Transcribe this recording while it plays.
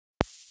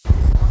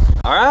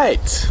All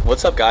right,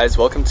 what's up, guys?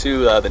 Welcome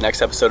to the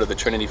next episode of the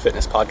Trinity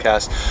Fitness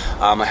Podcast.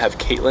 I have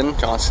Caitlin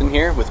Johnson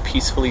here with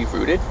Peacefully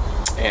Rooted,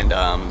 and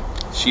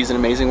she's an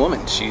amazing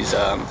woman. She's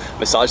a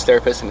massage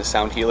therapist and a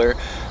sound healer.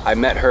 I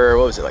met her,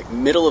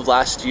 middle of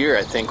last year,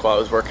 I think, while I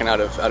was working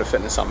out of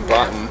fitness on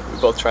Broughton. We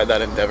both tried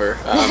that endeavor,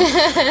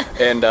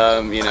 and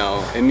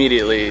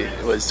immediately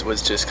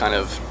was just kind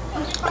of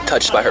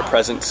touched by her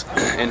presence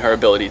and her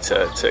ability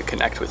to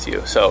connect with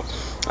you. So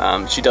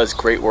she does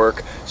great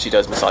work. She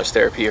does massage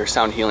therapy. Her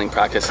sound healing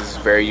practice is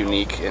very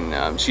unique,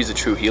 and she's a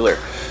true healer.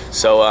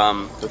 So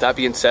with that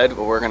being said,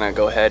 we're going to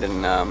go ahead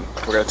and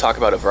we're going to talk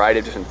about a variety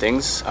of different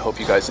things. I hope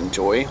you guys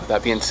enjoy. With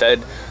that being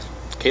said,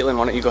 Caitlin,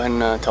 why don't you go ahead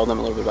and tell them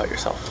a little bit about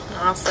yourself?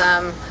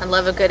 Awesome. I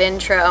love a good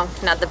intro.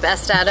 Not the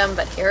best at them,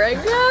 but here I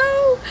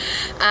go.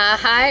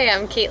 Hi,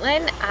 I'm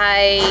Caitlin.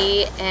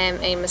 I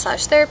am a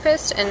massage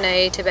therapist and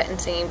a Tibetan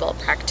singing bowl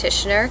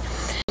practitioner.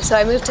 So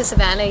I moved to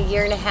Savannah a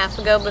year and a half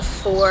ago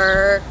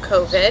before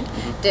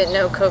COVID. Didn't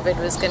know COVID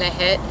was going to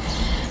hit.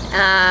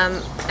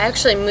 I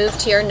actually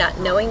moved here not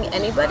knowing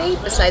anybody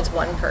besides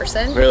one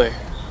person. Really?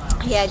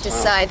 Yeah, I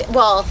decided,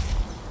 well,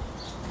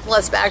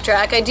 let's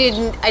backtrack.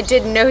 I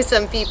did know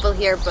some people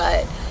here,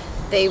 but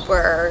they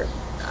were,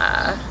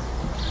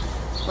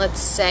 let's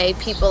say,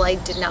 people I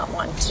did not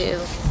want to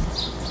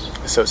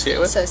associate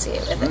with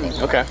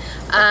anymore. Okay.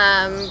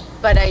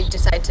 But I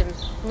decided to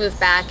move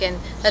back, and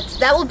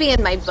that will be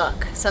in my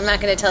book. So I'm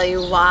not going to tell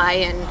you why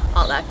and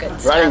all that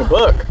good stuff. Writing a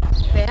book?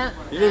 Yeah.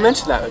 You didn't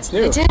mention that. That's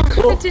new. I did.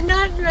 Cool. I did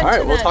not mention that. All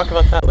right, we'll talk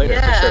about that later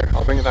for sure.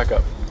 I'll bring it back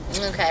up.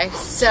 Okay.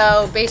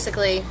 So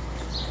basically,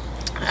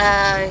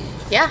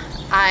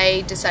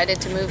 I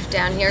decided to move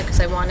down here because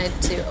I wanted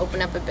to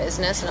open up a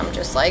business, and I'm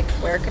just like,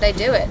 where could I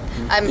do it?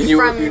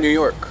 You're New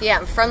York? Yeah,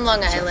 I'm from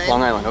Long Island.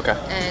 Long Island, okay.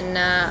 And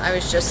I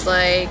was just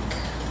like,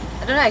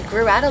 I don't know, I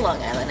grew out of Long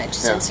Island. I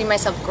just didn't see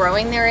myself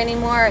growing there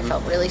anymore. I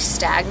felt really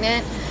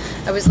stagnant.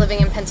 I was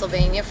living in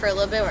Pennsylvania for a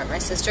little bit, where my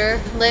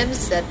sister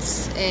lives.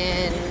 That's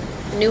in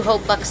New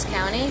Hope, Bucks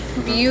County.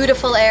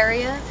 Beautiful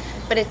area,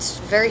 but it's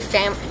very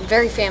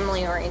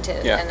family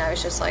oriented. Yeah. And I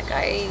was just like,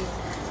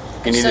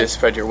 you needed to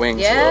spread your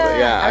wings a little bit.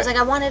 Yeah. I was like,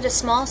 I wanted a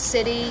small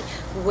city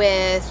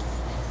with,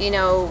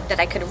 that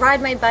I could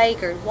ride my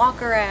bike or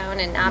walk around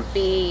and not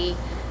be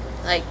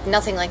like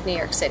nothing like New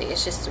York City.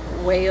 It's just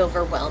way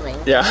overwhelming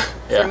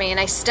for me. And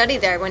I studied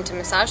there. I went to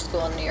massage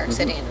school in New York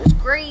City, and it was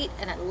great,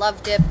 and I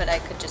loved it, but I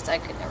could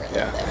never live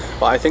there.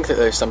 Well, I think that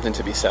there's something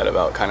to be said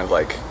about kind of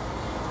like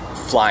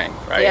flying,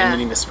 right? Yeah. And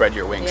needing to spread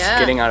your wings,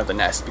 getting out of the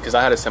nest, because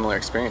I had a similar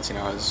experience.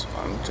 I was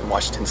in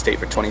Washington State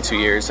for 22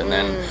 years, and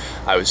then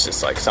I was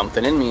just like,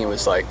 something in me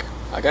was like,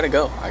 I gotta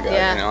go. I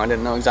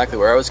didn't know exactly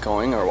where I was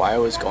going or why I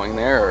was going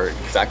there or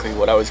exactly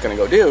what I was gonna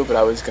go do, but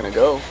I was gonna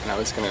go, and I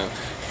was gonna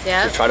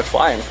try to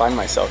fly and find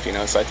myself,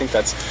 So I think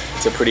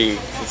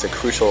it's a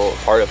crucial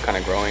part of kind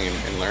of growing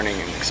and learning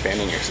and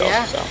expanding yourself.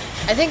 Yeah. So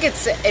I think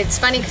it's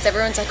funny because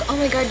everyone's like, oh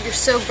my God, you're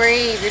so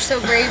brave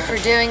for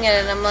doing it.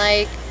 And I'm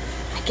like,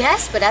 I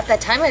guess, but at that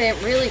time I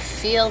didn't really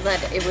feel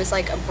that it was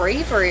like a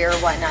bravery or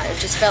whatnot. It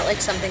just felt like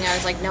something I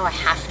was like, no, I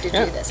have to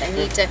do this. I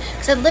need to,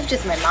 because I lived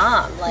with my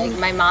mom. Like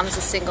my mom's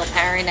a single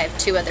parent. I have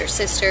two other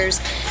sisters,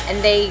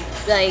 and they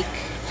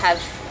have,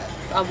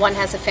 one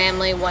has a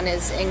family, one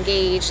is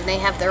engaged, and they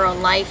have their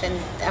own life. And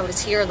I was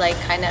here like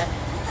kind of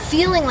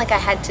feeling like I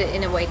had to,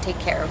 in a way, take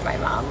care of my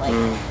mom.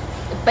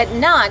 But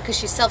not because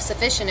she's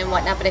self-sufficient and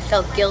whatnot, but I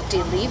felt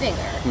guilty leaving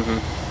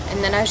her.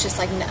 And then I was just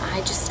like, no,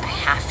 I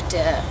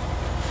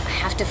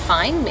have to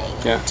find me,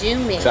 do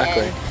me.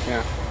 Exactly.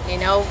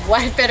 And,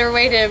 what better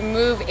way to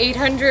move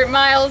 800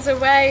 miles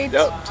away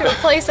to a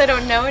place I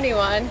don't know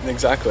anyone.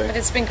 Exactly. But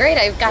it's been great.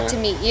 I've got to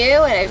meet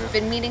you, and I've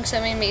been meeting so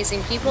many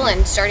amazing people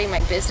and starting my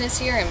business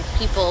here, and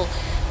people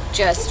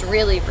just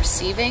really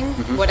receiving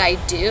what I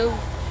do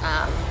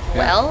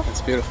well.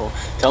 It's beautiful.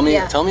 Tell me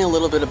a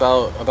little bit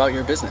about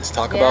your business.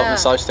 Talk about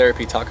massage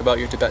therapy. Talk about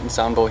your Tibetan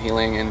sound bowl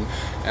healing,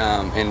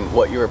 and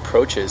what your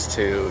approach is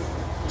to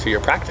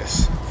your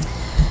practice.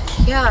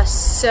 Yeah,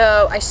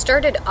 so I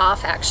started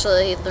off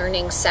actually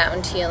learning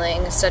sound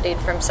healing, studied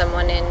from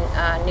someone in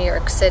New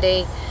York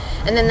City,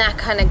 and then that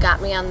kind of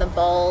got me on the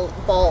bowl.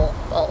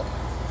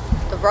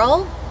 The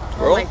roll?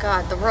 Oh my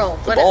God, the roll.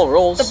 The ball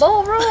rolls. The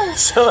ball rolls.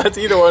 So that's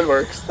either one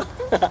works.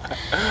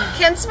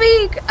 Can't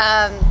speak.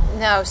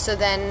 No, so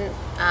then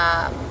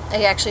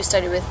I actually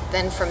studied with,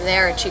 then from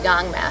there, a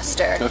Qigong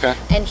master. Okay.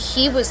 And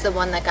he was the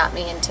one that got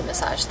me into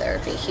massage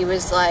therapy. He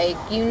was like,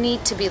 you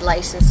need to be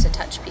licensed to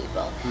touch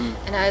people.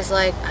 And I was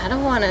like, I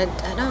don't want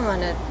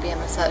to be a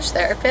massage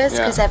therapist.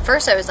 Because at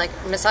first I was like,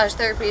 massage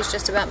therapy is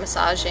just about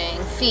massaging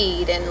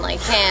feet and like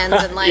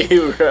hands and like,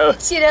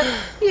 gross.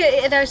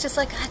 And I was just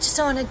like, I just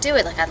don't want to do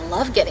it. Like, I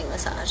love getting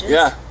massages.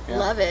 Yeah.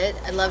 Love it.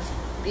 I love,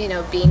 being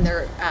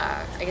the,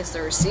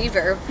 the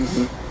receiver.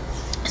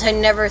 So I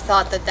never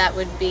thought that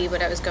would be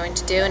what I was going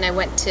to do. And I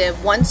went to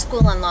one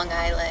school on Long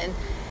Island.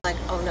 Like,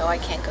 oh no, I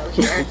can't go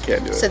here.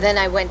 Can't do it. So then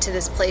I went to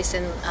this place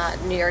in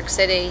New York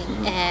City,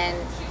 and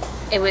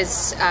it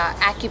was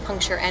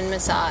acupuncture and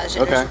massage.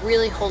 And it was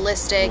really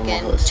holistic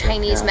and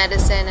Chinese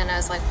medicine. And I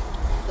was like,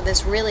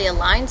 this really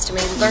aligns to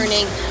me.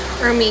 Learning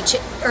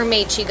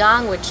Ermei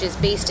Qigong, which is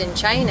based in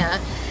China.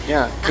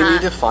 Yeah, can you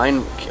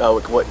define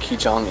what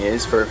Qigong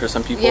is for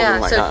some people who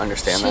might not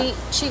understand that?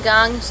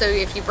 Qigong, so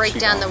if you break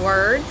down the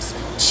words,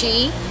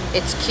 Qi,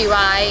 it's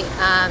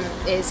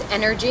Qi, is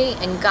energy,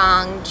 and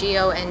Gong,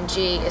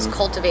 G-O-N-G, is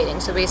cultivating.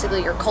 So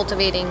basically you're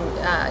cultivating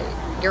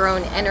your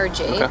own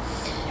energy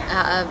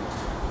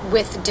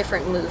with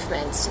different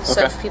movements.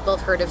 So if people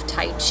have heard of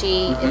Tai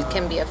Chi, it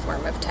can be a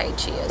form of Tai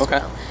Chi as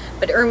well.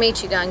 But Ermei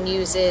Qigong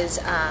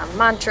uses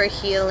mantra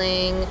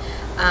healing,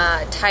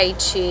 Tai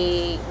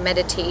Chi,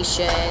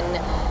 meditation,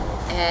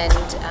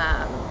 and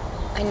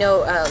I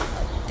know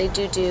they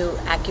do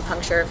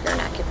acupuncture if you're an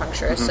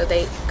acupuncturist, so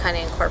they kind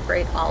of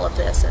incorporate all of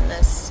this in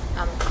this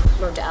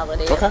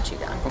modality of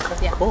Qigong.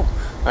 Okay, cool.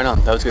 Right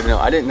on. That was good to know.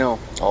 I didn't know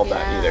all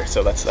that either,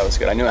 so that was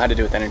good. I knew it had to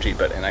do with energy,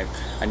 and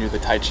I knew the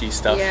Tai Chi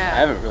stuff. I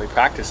haven't really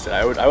practiced it.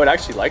 I would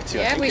actually like to.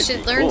 Yeah, we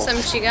should learn some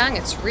Qigong.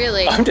 It's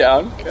really... I'm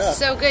down. It's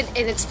so good,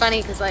 and it's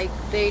funny because like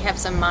they have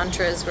some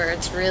mantras where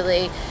it's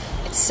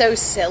so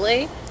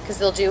silly because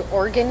they'll do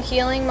organ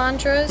healing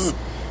mantras.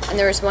 And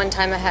there was one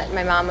time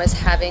my mom was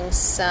having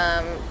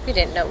some, we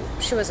didn't know,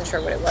 she wasn't sure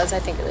what it was. I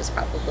think it was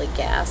probably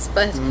gas,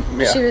 but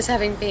she was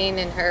having pain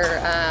in her,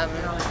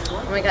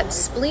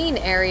 spleen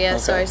area.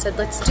 So I said,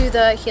 let's do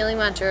the healing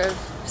mantra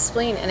of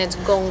spleen, and it's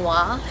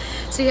Gongwa.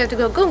 So you have to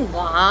go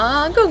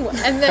Gongwa, Gongwa.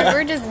 And then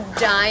we're just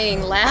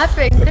dying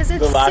laughing because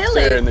it's the laughter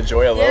silly. And the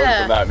joy alone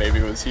from that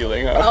maybe was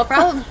healing. Oh,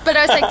 probably. But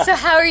I was like, so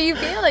how are you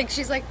feeling?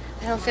 She's like,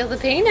 I don't feel the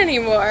pain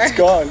anymore. It's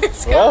gone.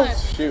 It's well, gone.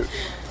 Shoot.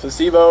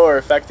 Placebo or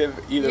effective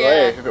either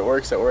way. If it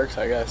works, it works,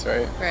 I guess,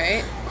 right?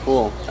 Right.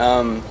 Cool.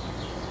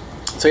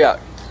 So yeah,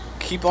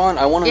 keep on.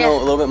 I want to know a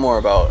little bit more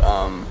about,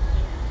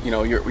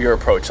 your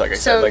approach, like I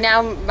said. So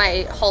now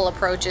my whole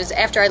approach is,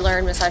 after I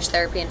learned massage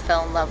therapy and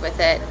fell in love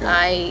with it,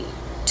 I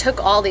took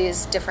all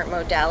these different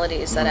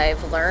modalities that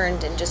I've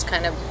learned and just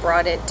kind of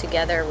brought it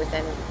together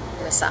within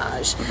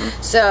massage.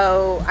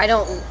 So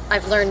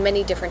I've learned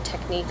many different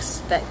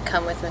techniques that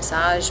come with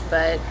massage,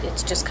 but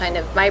it's just kind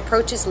of, my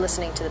approach is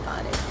listening to the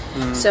body.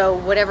 So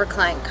whatever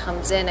client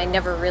comes in, I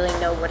never really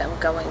know what I'm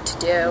going to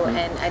do,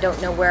 and I don't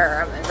know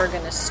where I'm ever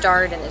going to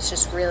start, and it's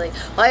just really,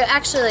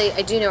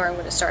 I do know where I'm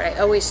going to start. I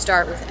always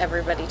start with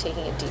everybody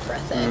taking a deep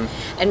breath in,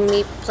 and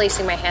me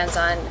placing my hands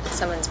on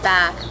someone's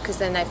back, because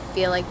then I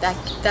feel like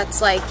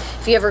that's like,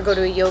 if you ever go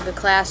to a yoga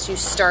class, you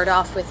start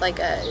off with like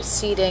a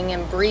seating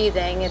and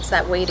breathing. It's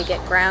that way to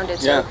get grounded.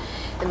 So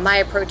my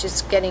approach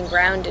is getting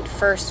grounded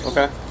first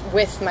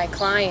with my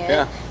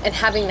client and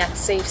having that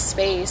safe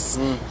space.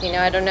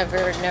 I don't ever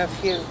know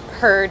if you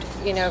heard,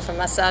 if a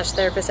massage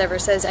therapist ever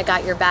says, I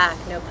got your back,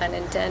 no pun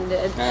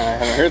intended. I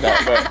haven't heard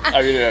that, but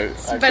I mean, I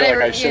feel like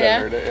I should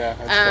have heard it.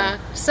 Yeah.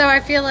 So I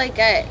feel like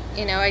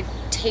I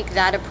take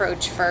that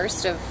approach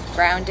first of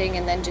grounding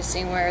and then just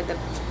seeing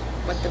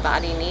what the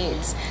body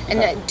needs,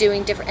 and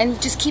doing different,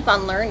 and just keep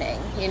on learning,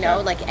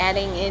 like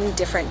adding in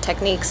different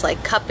techniques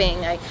like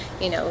cupping,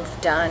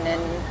 I've done,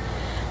 and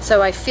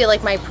so I feel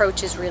like my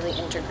approach is really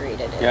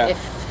integrated.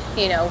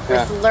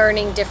 With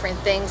learning different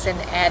things and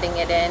adding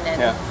it in.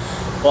 And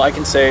well, I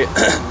can say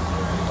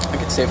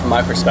from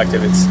my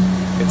perspective,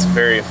 it's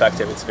very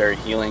effective. It's very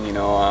healing.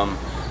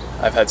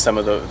 I've had some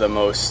of the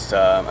most.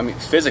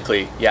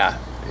 Physically,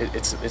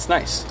 it's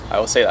nice. I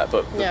will say that,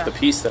 but the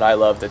piece that I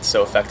love that's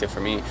so effective for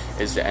me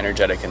is the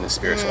energetic and the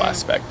spiritual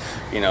aspect.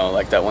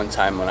 Like that one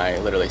time when I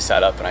literally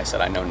sat up and I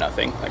said, I know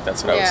nothing. Like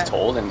that's what I was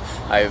told, and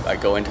I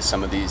go into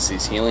some of these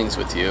healings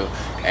with you,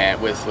 and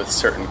with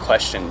certain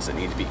questions that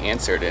need to be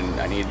answered, and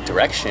I need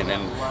direction,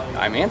 and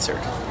I'm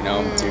answered.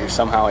 So you're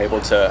somehow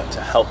able to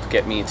help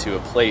get me to a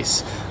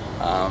place.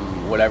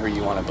 Whatever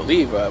you want to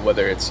believe,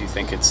 whether you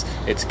think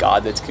it's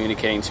God that's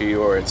communicating to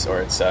you, or it's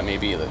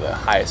maybe the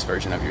highest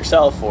version of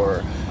yourself,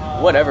 or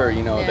whatever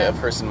that a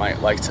person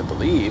might like to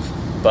believe.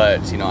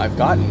 But I've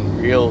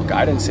gotten real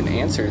guidance and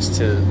answers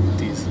to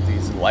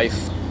these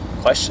life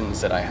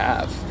questions that I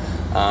have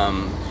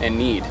and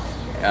need.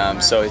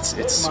 So it's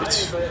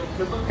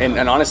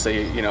and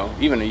honestly,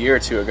 even a year or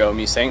two ago,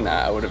 me saying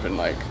that, I would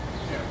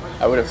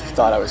have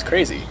thought I was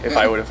crazy if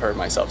I would have heard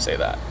myself say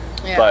that.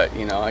 But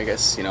I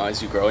guess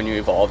as you grow and you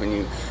evolve and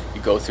you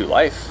go through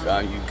life,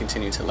 you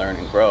continue to learn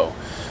and grow.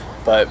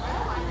 But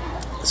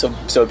so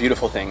a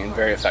beautiful thing and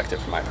very effective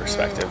from my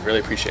perspective. Really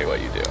appreciate what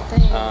you do.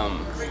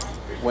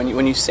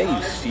 When you say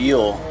you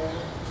feel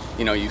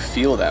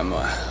them,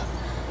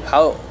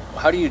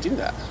 how do you do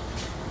that?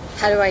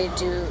 How do I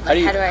do? How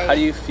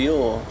do you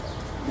feel?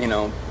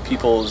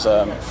 People's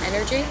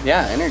energy.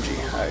 Yeah, energy.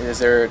 Is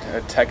there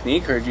a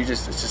technique, or do you it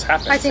just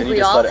happens? I think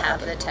we all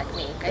have the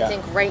technique. I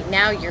think right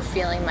now you're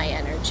feeling my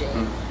energy.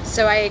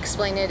 So I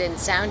explain it in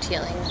sound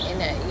healing,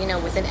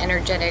 with an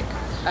energetic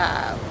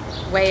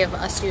way of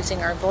us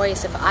using our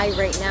voice. If I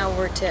right now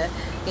were to,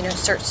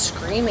 start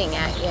screaming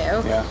at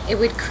you, it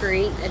would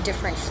create a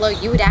different flow.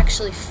 You would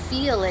actually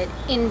feel it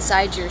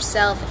inside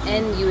yourself,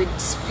 and you would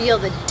feel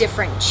the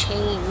different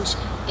change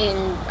in,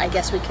 I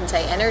guess we can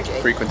say, energy.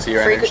 Frequency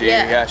or energy,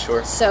 yeah,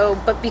 sure. So,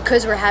 but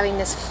because we're having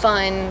this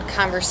fun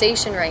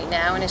conversation right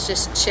now, and it's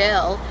just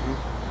chill,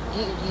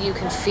 you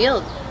can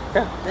feel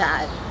Yeah.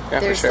 that. Yeah,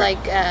 for There's sure.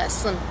 like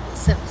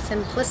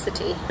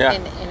simplicity Yeah.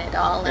 in it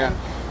all, Yeah.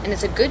 and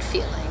it's a good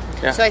feeling.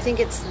 Yeah. So I think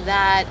it's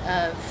that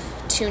of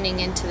tuning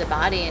into the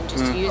body and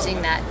just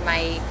using that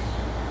my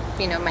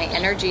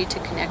energy to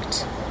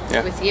connect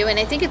with you. And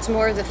I think it's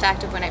more of the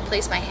fact of when I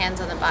place my hands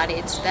on the body,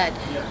 it's that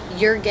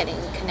you're getting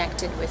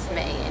connected with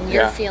me and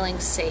you're feeling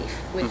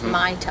safe with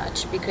my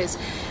touch. Because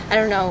I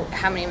don't know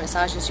how many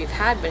massages you've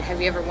had, but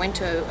have you ever went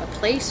to a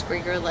place where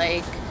you're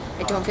like,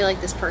 I don't feel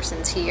like this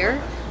person's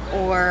here,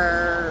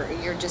 or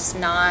you're just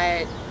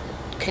not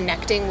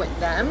connecting with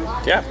them?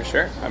 Yeah, for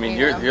sure. I mean, You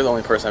you're know? the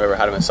only person I've ever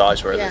had a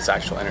massage where Yeah. it's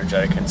actual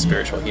energetic and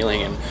spiritual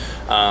healing.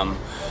 And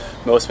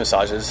most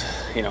massages,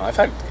 I've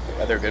had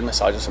other good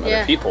massages from other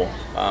Yeah. people,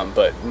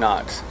 but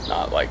not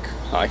like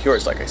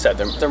yours. Like I said,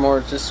 they're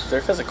more just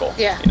they're physical.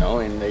 Yeah. And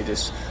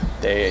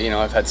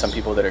I've had some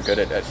people that are good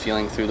at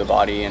feeling through the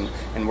body and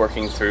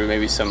working through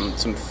maybe some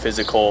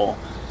physical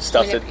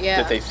stuff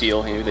that they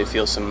feel. Maybe they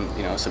feel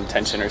some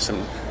tension or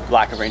some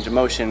lack of range of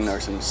motion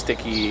or some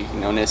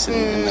stickiness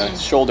in the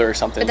shoulder or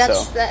something. But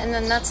and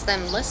then that's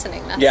them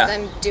listening. That's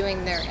them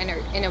doing their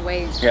in a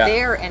way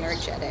they're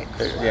energetic.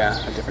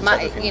 A different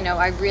type of healing.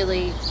 I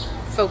really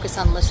focus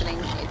on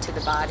listening to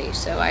the body.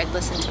 So I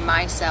listen to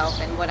myself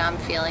and what I'm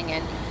feeling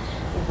and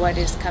what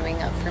is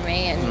coming up for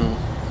me, and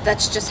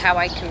that's just how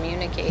I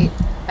communicate.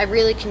 I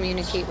really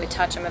communicate with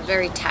touch. I'm a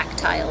very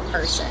tactile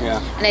person,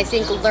 and I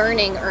think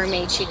learning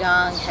Ermei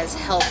Qigong has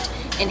helped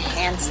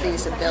enhance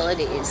these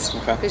abilities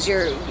because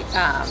you're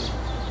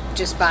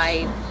just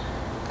by,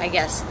 I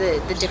guess, the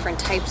different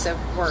types of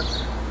work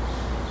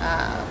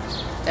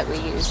that we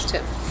use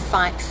to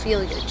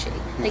feel your chi.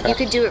 Like you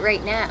could do it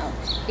right now.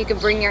 You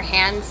could bring your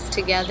hands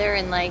together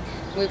and like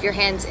move your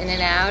hands in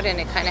and out, and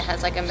it kind of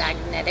has like a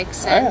magnetic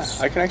sense.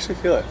 I can actually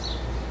feel it.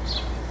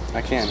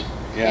 I can.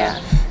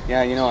 Yeah,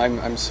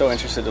 I'm so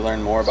interested to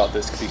learn more about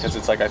this because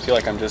it's like I feel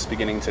like I'm just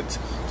beginning to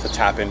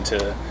tap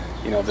into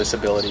this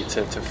ability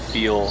to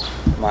feel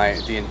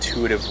the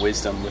intuitive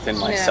wisdom within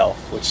myself,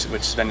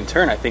 which then in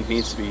turn I think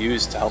needs to be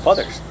used to help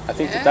others. I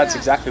think that's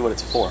exactly what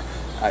it's for,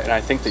 and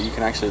I think that you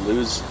can actually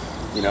lose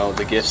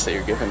the gifts that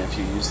you're given if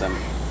you use them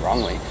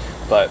wrongly.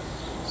 But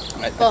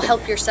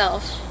help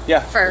yourself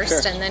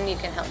first, and then you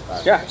can help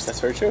others. Yeah, that's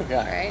very true.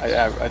 Yeah,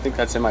 right? I think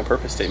that's in my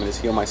purpose statement is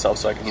heal myself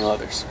so I can heal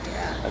others.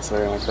 Yeah, that's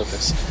literally my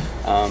purpose.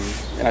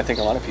 And I think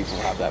a lot of people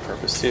have that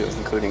purpose too,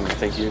 including I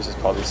think yours is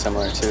probably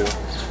similar too.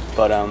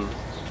 But I'm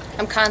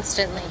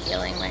constantly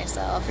healing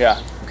myself.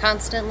 Yeah, I'm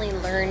constantly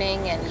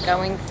learning and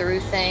going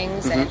through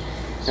things and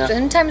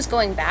sometimes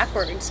going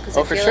backwards because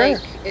I feel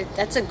like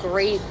that's a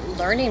great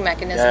learning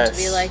mechanism to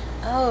be like,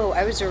 oh,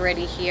 I was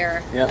already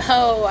here. Yep.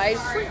 Oh, I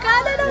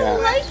forgot. I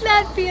don't like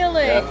that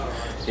feeling. Yep.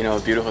 A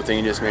beautiful thing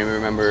you just made me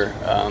remember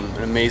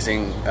an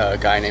amazing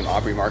guy named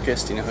Aubrey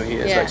Marcus. Do you know who he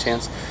is by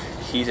chance?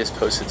 He just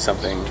posted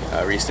something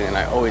recently, and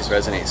I always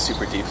resonate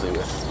super deeply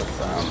with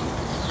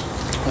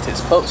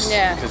his posts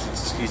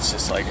because he's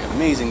just like an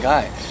amazing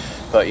guy.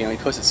 But he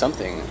posted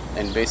something,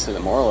 and basically the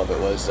moral of it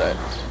was that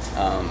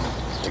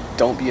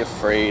don't be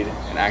afraid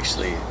and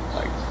actually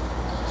like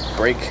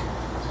break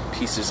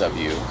pieces of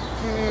you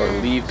or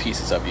leave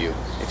pieces of you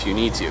if you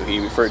need to. He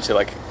referred to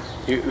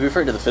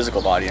the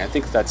physical body, and I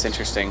think that's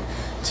interesting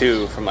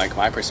too from like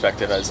my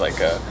perspective as like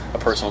a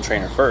personal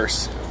trainer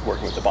first,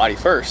 working with the body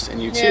first,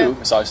 and you too,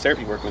 massage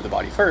therapy, working with the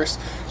body first.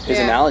 His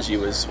analogy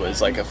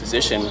was like a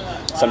physician.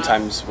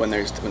 Sometimes when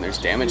there's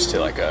damage to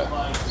like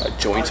a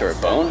joint or a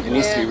bone, it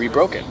needs to be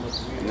rebroken,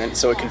 and then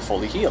so it can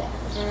fully heal.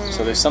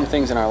 So there's some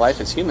things in our life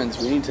as humans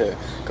we need to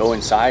go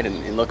inside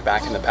and look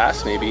back in the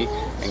past maybe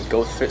and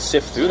go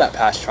sift through that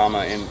past trauma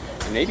and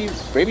maybe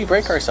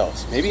break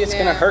ourselves. Maybe it's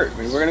going to hurt.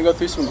 We're going to go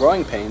through some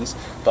growing pains,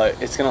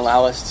 but it's going to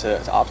allow us to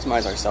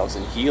optimize ourselves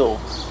and heal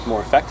more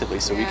effectively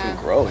so we can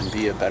grow and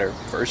be a better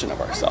version of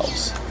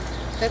ourselves.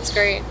 That's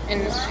great.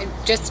 And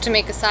just to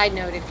make a side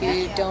note, if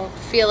you don't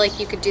feel like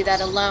you could do that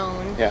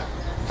alone,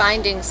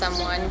 finding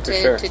someone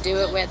to do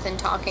it with and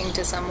talking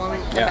to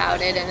someone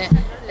about it, and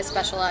a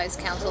specialized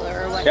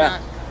counselor or whatnot.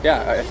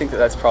 Yeah, I think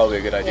that's probably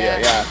a good idea.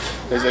 Yeah.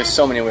 There's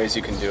so many ways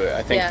you can do it.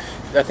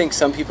 I think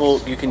some people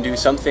you can do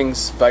some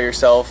things by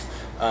yourself,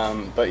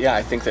 but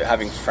I think that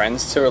having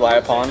friends to rely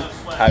upon,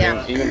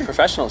 having even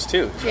professionals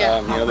too.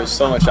 There's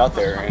so much out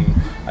there, and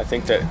I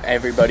think that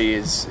everybody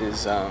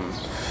is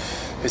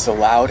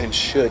allowed and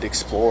should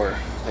explore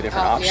the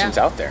different options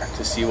out there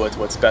to see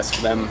what's best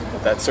for them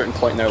at that certain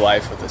point in their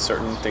life with the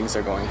certain things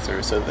they're going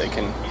through, so that they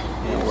can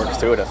work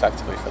through it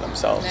effectively for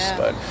themselves.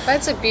 But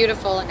that's a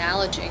beautiful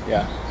analogy.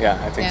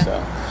 I think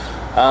so.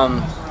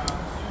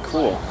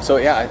 Cool. So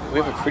we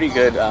have a pretty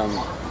good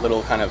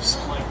little kind of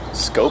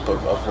scope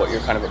of what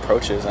your kind of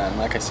approach is, and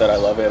like I said, I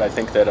love it. I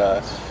think that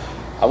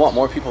I want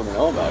more people to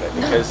know about it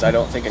because I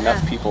don't think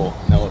enough people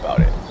know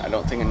about it. I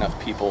don't think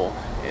enough people,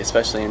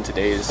 especially in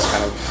today's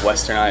kind of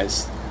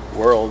westernized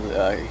world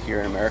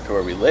here in America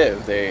where we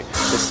live,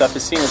 this stuff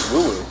is seen as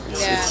woo-woo.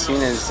 It's seen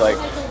as like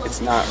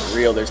it's not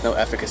real. There's no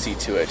efficacy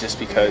to it just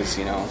because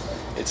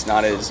it's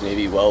not as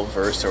maybe well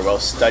versed or well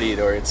studied,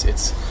 or it's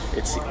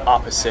the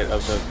opposite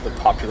of the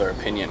popular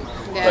opinion.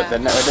 Yeah. But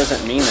then that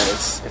doesn't mean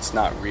that it's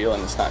not real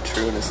and it's not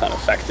true and it's not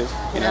effective.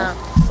 You know?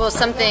 Well,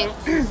 something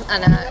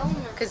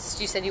because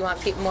you said you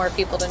want more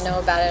people to know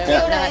about it and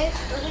Yeah.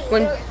 whatnot.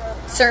 When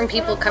certain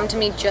people come to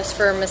me just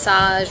for a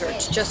massage or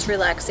just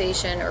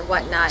relaxation or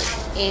whatnot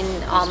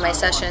in all my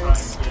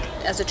sessions,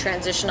 as a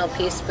transitional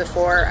piece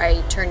before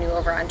I turn you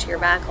over onto your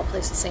back, I'll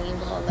place a singing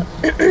ball in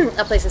the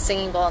I'll place a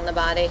singing ball in the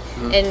body.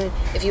 Mm-hmm. And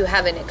if you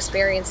haven't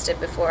experienced it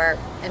before,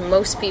 and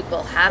most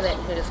people haven't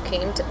who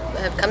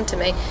have come to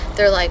me,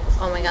 they're like,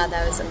 "Oh my God,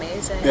 that was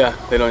amazing." Yeah,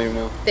 they don't even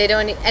know. They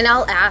don't, and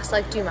I'll ask,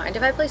 like, "Do you mind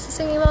if I place a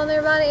singing ball in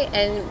their body?"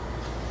 And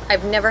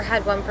I've never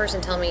had one person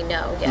tell me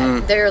no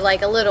yet. They're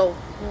like a little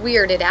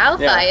weirded out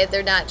by it.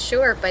 They're not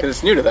sure, but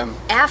it's new to them.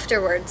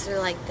 Afterwards, they're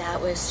like,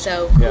 "That was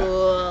so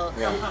cool."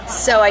 Yeah.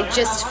 So I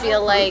just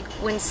feel like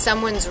when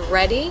someone's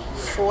ready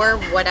for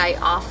what I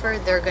offer,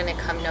 they're going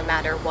to come no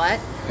matter what.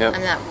 Yep.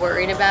 I'm not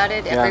worried about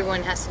it.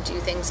 Everyone has to do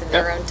things in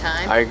their own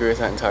time. I agree with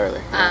that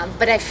entirely.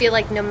 But I feel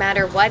like no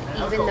matter what,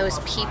 even those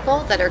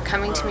people that are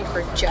coming to me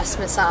for just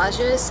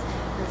massages,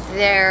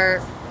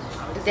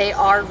 they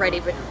are ready,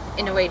 but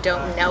in a way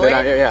don't know it.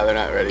 They're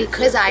not ready.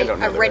 Because I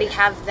already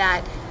have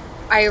that.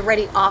 I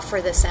already offer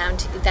that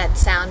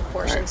sound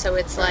portion, right. So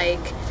it's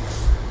like,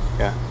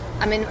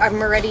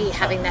 I'm already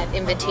having that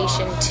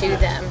invitation to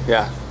them.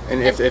 Yeah,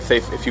 and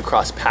if you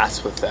cross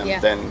paths with them,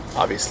 then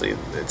obviously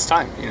it's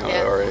time,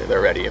 or they're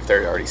ready if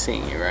they're already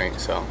seeing you, right?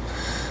 So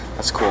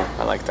that's cool.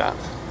 I like that.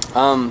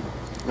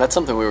 That's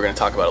something we were going to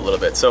talk about a little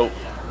bit. So,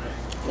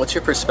 what's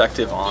your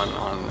perspective on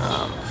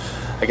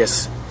I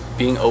guess,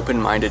 being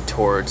open-minded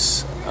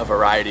towards a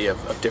variety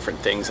of different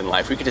things in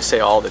life? We could just say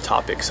all the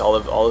topics, all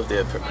of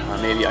the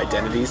maybe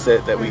identities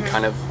that we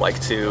kind of like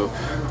to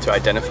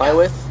identify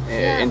with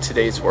in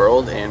today's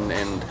world,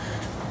 and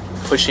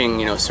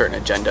pushing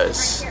certain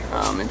agendas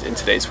in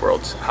today's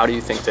world. How do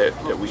you think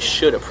that we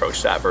should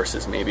approach that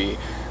versus maybe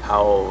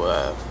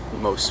how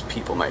most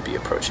people might be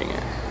approaching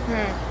it?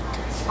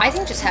 I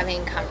think just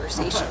having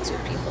conversations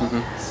with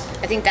people.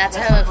 I think that's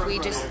how, if we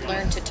just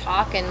learn to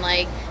talk and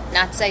like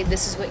not say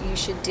this is what you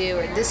should do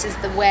or this is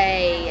the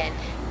way, and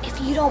if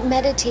you don't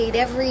meditate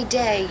every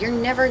day, you're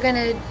never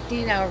gonna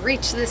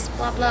reach this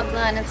blah blah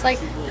blah. And it's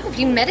like, no, if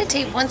you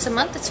meditate once a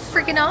month, that's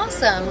freaking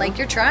awesome. Like,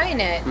 you're trying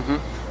it.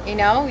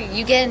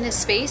 You get in a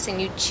space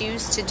and you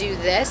choose to do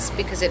this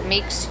because it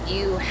makes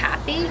you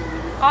happy.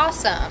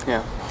 Awesome.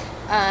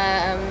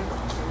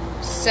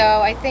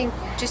 So I think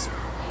just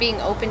being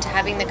open to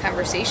having the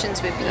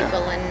conversations with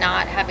people and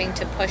not having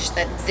to push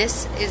that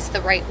this is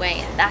the right way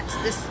and that's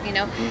this,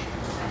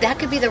 that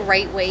could be the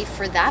right way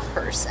for that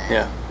person.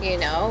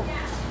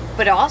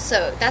 But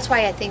also, that's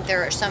why I think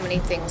there are so many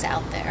things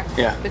out there.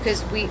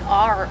 Because we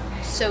are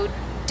so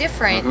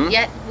different,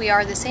 yet we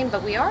are the same,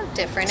 but we are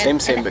different.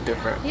 Same but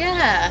different.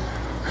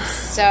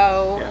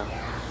 So...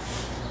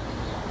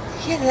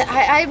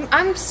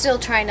 I'm still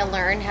trying to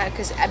learn how,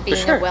 because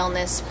being a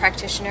wellness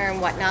practitioner and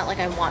whatnot, like,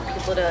 I want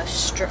people to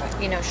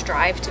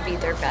strive to be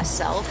their best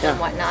self and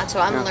whatnot. So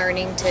I'm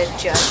learning to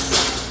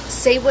just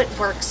say what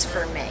works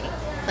for me.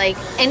 Like,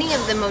 any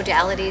of the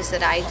modalities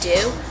that I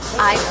do,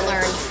 I've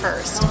learned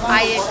first.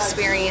 I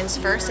experienced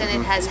first, and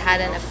it has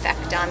had an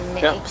effect on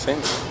me.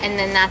 Same. And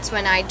then that's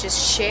when I just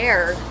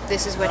share,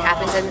 this is what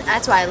happens. And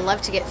that's why I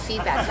love to get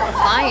feedback from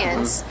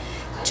clients.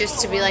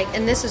 Just to be like,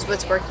 and this is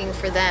what's working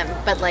for them.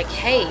 But like,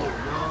 hey,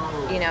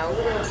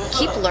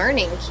 keep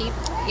learning,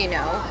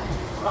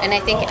 and I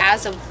think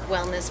as a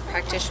wellness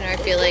practitioner, I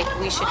feel like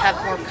we should have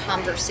more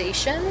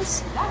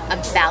conversations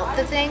about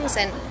the things,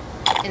 and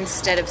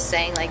instead of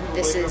saying like,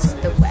 this is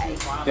the way.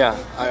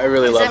 I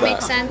really love that. Does that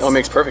make sense? Oh, it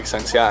makes perfect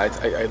sense. I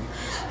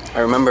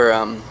remember,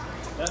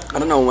 I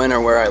don't know when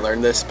or where I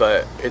learned this,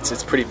 but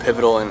it's pretty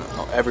pivotal in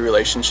every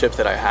relationship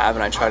that I have,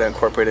 and I try to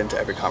incorporate it into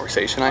every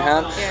conversation I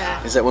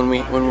have. Is that when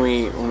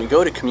we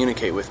go to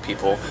communicate with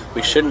people,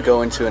 we shouldn't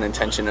go into an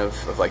intention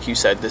of like you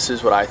said, this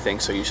is what I think,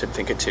 so you should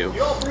think it too.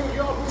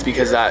 It's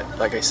because that,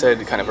 like I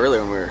said kind of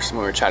earlier when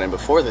we were chatting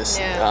before this,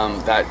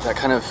 that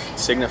kind of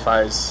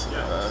signifies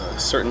a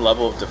certain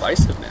level of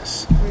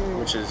divisiveness.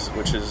 Which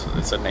is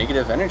it's a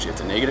negative energy,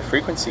 it's a negative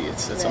frequency,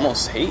 it's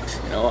almost hate.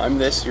 I'm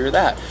this, you're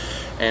that,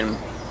 and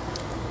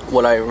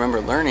what I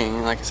remember learning,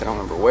 and like I said, I don't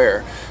remember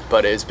where,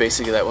 but it's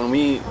basically that when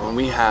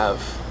we have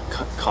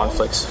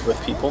conflicts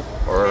with people,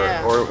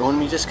 or when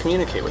we just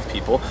communicate with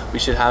people, we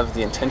should have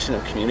the intention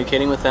of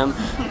communicating with them.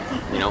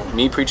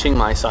 Me preaching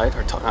my side,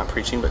 or not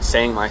preaching, but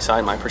saying my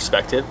side, my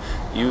perspective.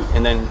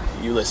 And then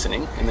you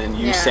listening, and then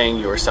you saying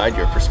your side,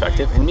 your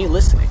perspective, and me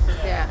listening.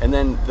 And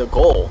then the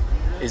goal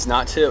is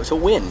not to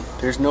win.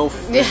 There's no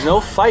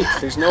fight.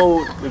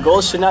 The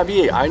goal should not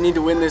be, I need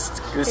to win this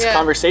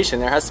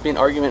conversation. There has to be an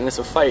argument and it's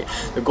a fight.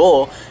 The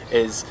goal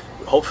is,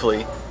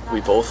 hopefully,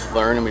 we both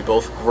learn and we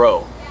both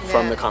grow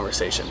from the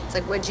conversation. It's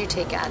like, what did you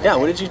take out of it? Yeah,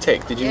 what did you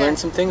take? Did you learn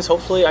some things?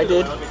 Hopefully I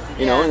did,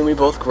 you know, and we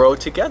both grow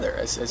together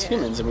as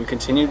humans, and we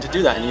continue to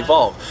do that and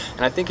evolve.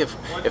 And I think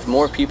if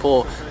more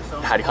people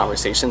had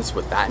conversations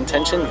with that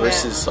intention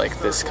versus like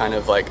this kind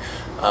of like,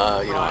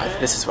 you know,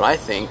 this is what I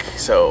think,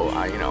 so,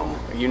 you know,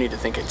 you need to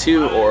think it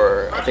too,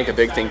 or I think a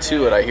big thing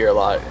too that I hear a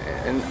lot,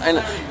 and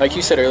like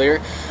you said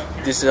earlier,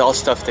 this is all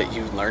stuff that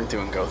you learn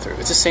through and go through.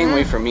 It's the same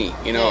way for me,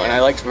 you know, and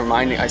I like to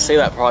I say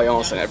that probably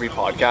almost in every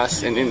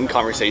podcast and in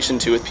conversation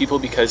too with people,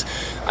 because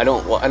I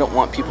don't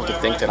want people to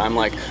think that I'm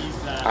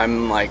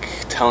like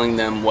telling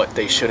them what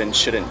they should and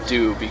shouldn't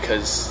do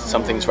because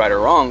something's right or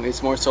wrong.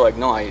 It's more so like,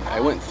 no, I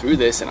went through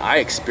this and I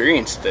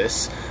experienced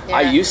this.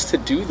 I used to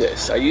do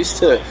this. I used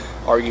to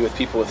argue with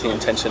people with the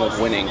intention of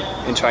winning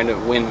and trying to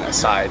win a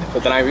side,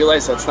 but then I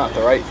realized that's not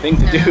the right thing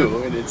to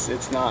do, and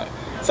it's not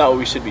what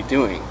we should be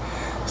doing.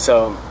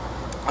 So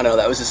I know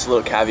that was just a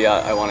little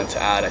caveat I wanted to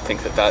add. I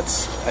think I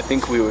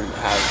think we would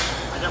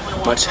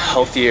have much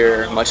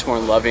healthier, much more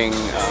loving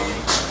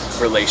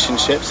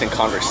relationships and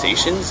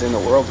conversations in the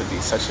world. Would be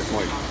such a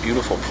more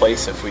beautiful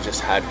place if we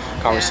just had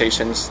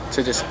conversations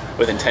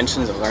with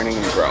intentions of learning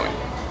and growing.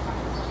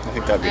 I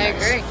think that'd be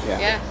nice. I agree.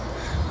 Yeah.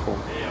 Cool.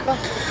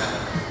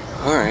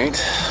 All right.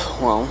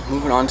 Well,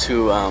 moving on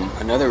to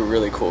another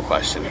really cool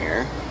question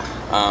here.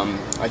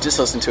 I just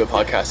listened to a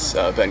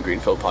podcast, Ben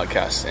Greenfield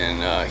podcast,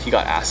 and he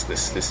got asked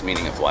this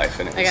meaning of life,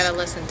 and I gotta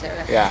listen to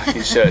it. Yeah,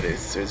 you should.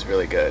 It's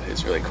really good.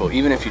 It's really cool.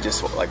 Even if you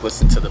just like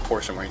listen to the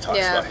portion where he talks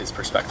about his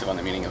perspective on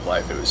the meaning of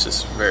life, it was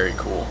just very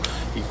cool.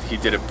 He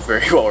did a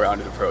very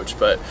well-rounded approach.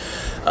 But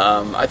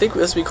I think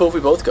this would be cool if we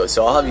both go.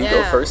 So I'll have you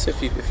go first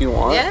if you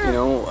want. Yeah. You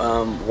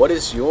know, what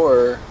is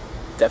your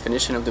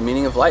definition of the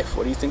meaning of life?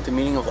 What do you think the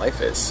meaning of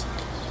life is?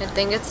 I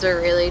think it's a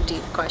really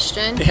deep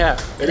question. Yeah,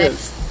 it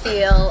is. I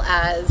feel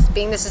as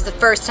being this is the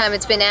first time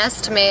it's been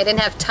asked to me, I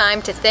didn't have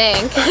time to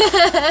think.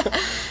 I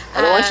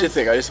don't want you to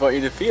think. I just want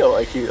you to feel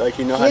like you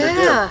know how to do.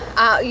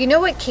 Yeah. You know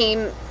what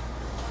came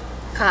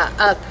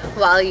up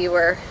while you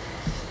were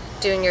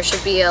doing your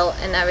shabil,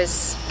 and I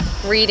was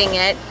reading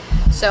it.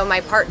 So my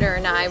partner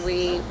and I,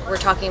 we were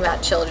talking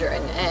about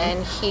children,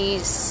 and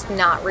he's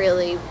not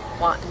really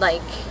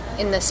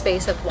in the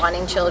space of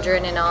wanting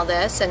children and all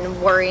this,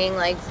 and worrying,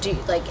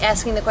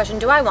 asking the question,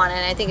 do I want it?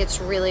 And I think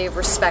it's really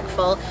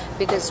respectful,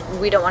 because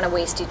we don't want to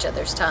waste each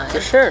other's time.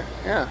 For sure,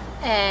 yeah.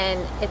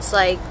 And it's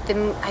like,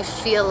 I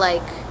feel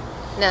like,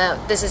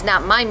 no, this is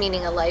not my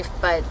meaning of life,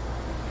 but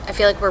I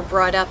feel like we're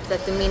brought up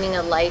that the meaning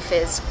of life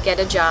is get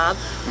a job,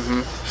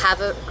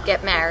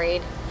 get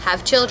married,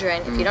 have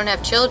children. If you don't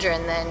have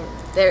children, then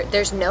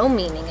there's no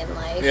meaning in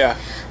life. Yeah.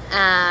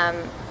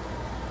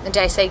 Did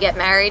I say get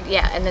married?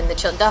 Yeah, and then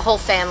the whole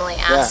family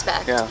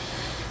aspect. Yeah.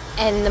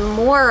 And the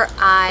more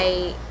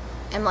I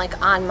am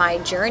on my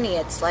journey,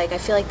 it's like I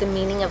feel like the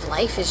meaning of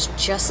life is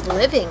just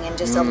living and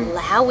just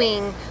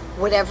allowing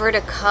whatever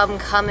to come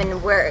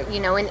and where,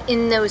 and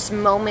in those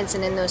moments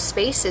and in those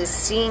spaces,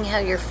 seeing how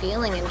you're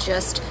feeling and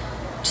just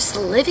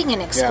living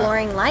and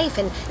exploring life,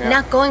 and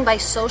not going by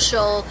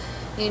social,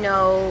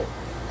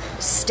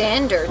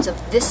 standards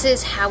of this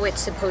is how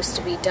it's supposed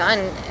to be done.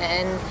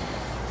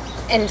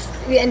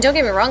 And don't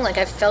get me wrong,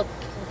 I felt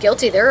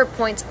guilty. There are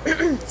points,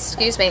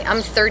 excuse me,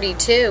 I'm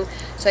 32,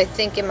 so I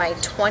think in my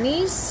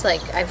 20s,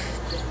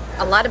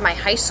 a lot of my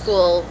high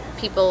school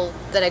people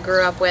that I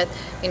grew up with,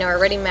 are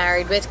already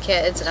married with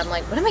kids, and I'm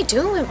like, what am I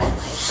doing with my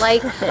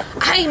life?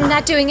 I'm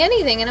not doing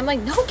anything. And I'm like,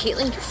 no,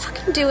 Caitlin, you're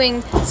fucking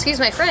doing, excuse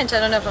my French, I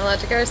don't know if I'm allowed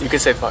to curse. You can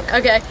say fuck.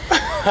 Okay.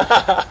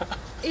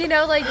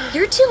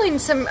 You're doing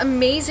some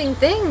amazing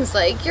things.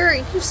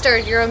 You've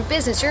started your own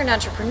business. You're an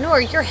entrepreneur.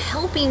 You're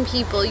helping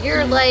people.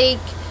 You're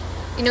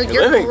you're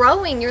living.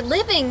 Growing. You're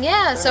living.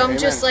 Yeah. So I'm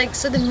just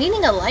so the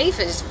meaning of life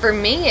is, for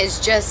me, is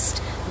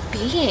just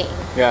being.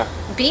 Yeah.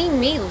 Being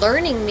me,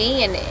 learning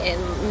me,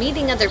 and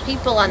meeting other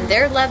people on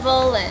their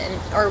level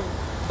or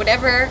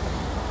whatever.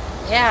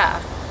 Yeah.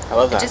 I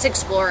love that. Just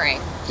exploring.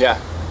 Yeah.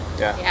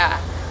 Yeah.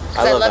 Yeah.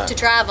 Because I love to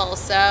travel,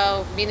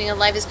 so meaning of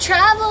life is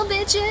travel,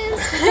 bitches.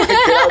 Get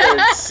out there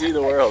and see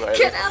the world, right?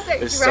 Get out there,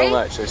 There's right? so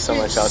much. There's so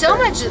much out so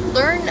there. much.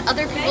 Learn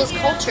other people's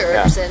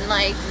cultures and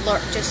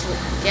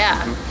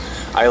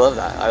I love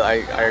that.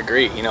 I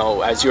agree.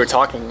 As you were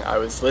talking, I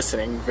was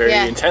listening very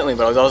intently,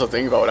 but I was also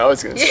thinking about what I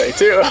was going to say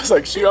too. I was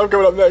like, shoot, I'm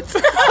coming up next.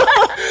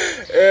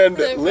 And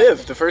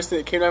live. The first thing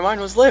that came to my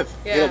mind was live.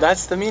 Yeah.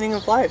 That's the meaning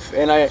of life.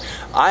 And I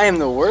am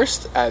the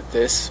worst at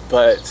this,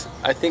 but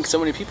I think so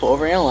many people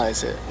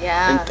overanalyze it.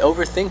 Yeah. And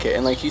overthink it.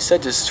 And like you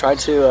said, just try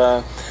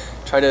to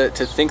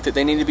think that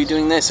they need to be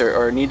doing this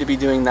or need to be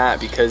doing that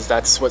because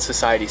that's what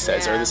society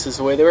says, or this is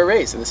the way they were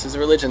raised, and this is the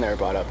religion they were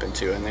brought up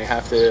into, and they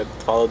have to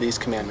follow these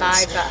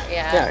commandments.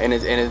 Yeah, and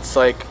it's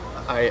like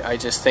I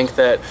just think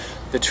that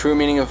the true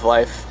meaning of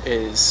life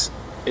is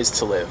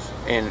to live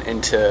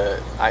and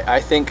to I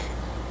think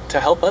to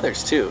help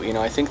others too.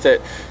 I think that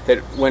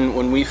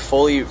when we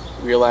fully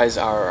realize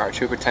our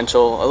true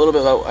potential, a little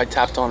bit like I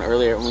tapped on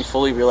earlier, when we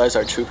fully realize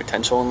our true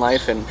potential in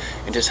life and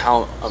just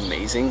how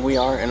amazing we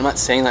are, and I'm not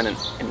saying that in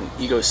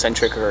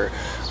egocentric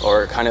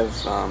or kind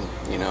of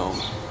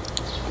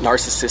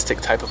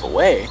narcissistic type of a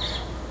way.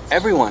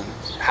 Everyone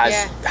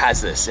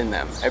has this in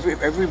them.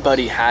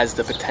 Everybody has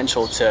the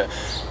potential to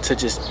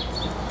just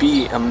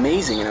be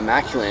amazing and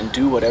immaculate and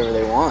do whatever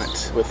they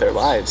want with their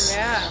lives.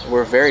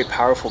 We're very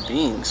powerful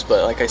beings,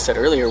 but like I said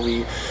earlier,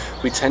 we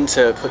tend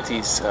to put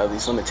these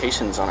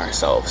limitations on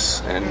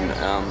ourselves, and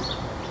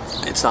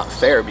it's not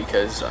fair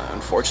because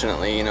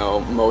unfortunately, you know,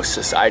 most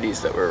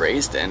societies that we're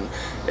raised in,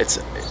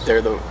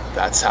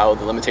 that's how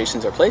the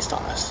limitations are placed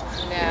on us.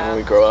 You know,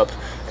 we grow up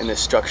in this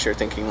structure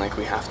thinking like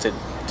we have to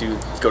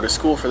go to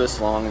school for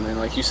this long, and then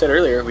like you said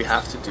earlier, we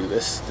have to do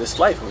this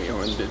life, you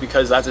know,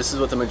 because this is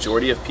what the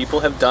majority of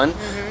people have done.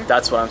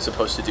 That's what I'm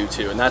supposed to do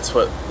too, and that's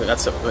what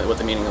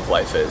the meaning of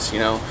life is, you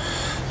know.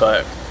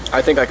 But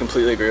I think I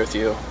completely agree with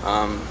you.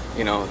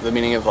 You know, the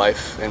meaning of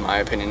life, in my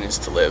opinion, is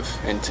to live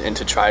and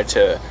to try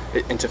to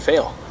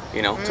fail.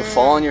 You know, to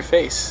fall on your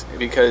face,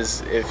 because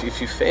if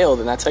you fail,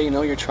 then that's how you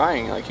know you're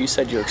trying. Like you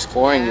said, you're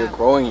exploring, you're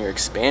growing, you're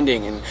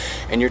expanding,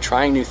 and you're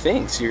trying new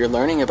things. You're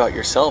learning about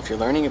yourself, you're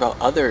learning about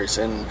others,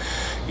 and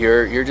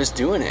you're just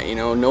doing it. You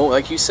know,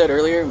 like you said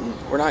earlier,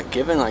 we're not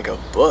given like a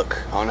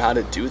book on how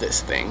to do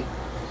this thing.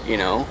 You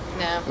know,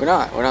 we're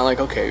not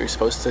like, okay, you're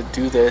supposed to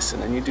do this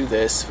and then you do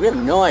this. We have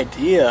no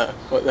idea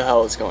what the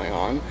hell is going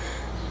on.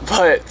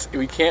 But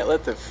we can't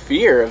let the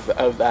fear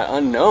of that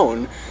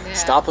unknown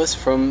stop us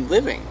from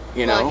living,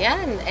 you know?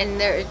 Well, and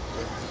there,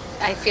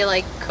 I feel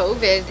like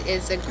COVID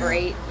is a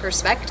great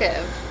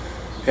perspective.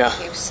 Yeah.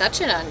 It was such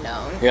an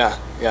unknown. Yeah,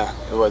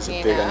 it was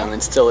a big unknown,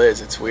 and still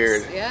is. It's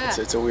weird.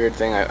 It's a weird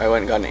thing. I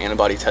went and got an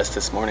antibody test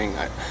this morning.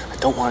 I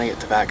don't want to get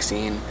the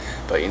vaccine,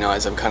 but, you know,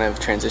 as I'm kind of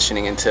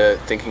transitioning into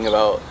thinking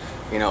about,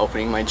 you know,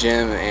 opening my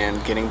gym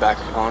and getting back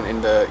on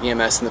into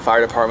EMS and the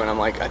fire department, I'm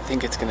like, I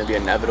think it's going to be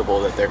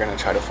inevitable that they're going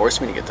to try to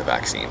force me to get the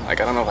vaccine. Like,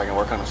 I don't know if I can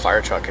work on a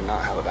fire truck and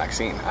not have a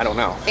vaccine. I don't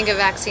know. I think a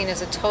vaccine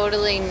is a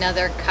totally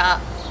another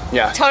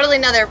Yeah, totally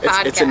another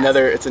podcast.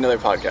 It's another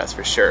podcast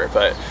for sure.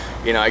 But,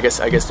 you know, I guess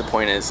the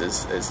point is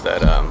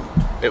that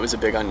it was a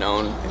big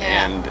unknown,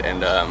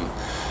 and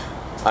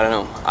I don't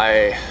know.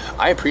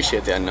 I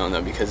appreciate the unknown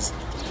though, because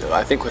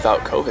I think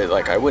without COVID,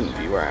 like, I wouldn't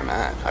be where I'm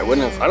at. I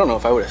wouldn't have. I don't know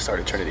if I would have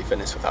started Trinity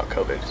Fitness without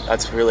COVID.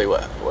 That's really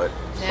what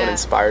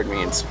inspired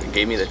me and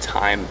gave me the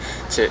time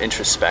to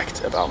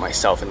introspect about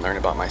myself and learn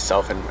about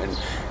myself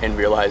and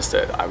realize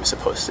that I was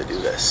supposed to do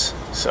this.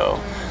 So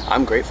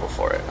I'm grateful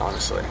for it,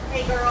 honestly.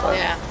 Hey, girl. But,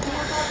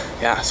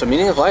 yeah. So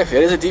meaning of life,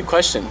 it is a deep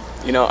question.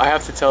 You know, I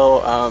have to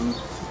tell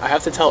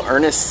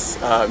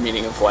Ernest's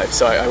meaning of life.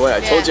 So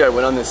I told you I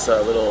went on this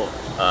little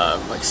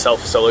like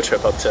solo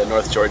trip up to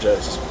North Georgia.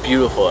 It's just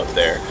beautiful up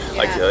there,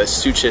 like the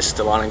Suchis,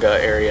 Dahlonega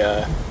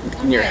area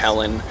near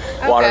Helen.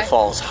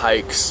 Waterfalls,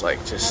 hikes,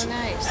 like just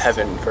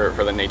heaven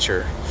for the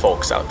nature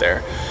folks out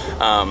there.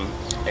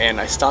 And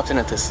I stopped in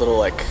at this little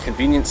like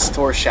convenience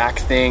store shack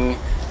thing,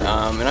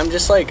 and I'm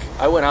just like,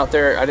 I went out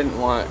there. I didn't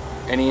want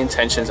any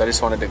intentions. I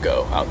just wanted to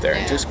go out there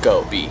and just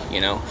be,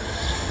 you know.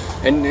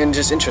 And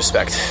just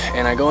introspect.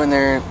 And I go in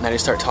there and I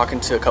start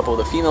talking to a couple of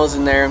the females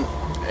in there,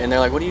 and they're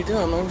like, what are you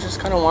doing? I'm just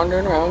kind of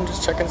wandering around,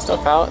 just checking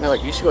stuff out. And they're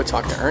like, you should go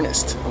talk to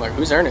Ernest. I'm like,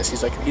 who's Ernest?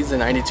 He's like, he's the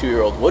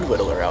 92-year-old wood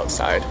whittler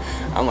outside.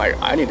 I'm like,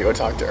 I need to go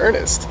talk to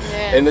Ernest.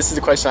 And this is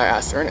a question I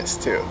asked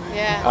Ernest too.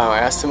 I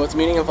asked him what the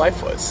meaning of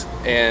life was.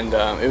 And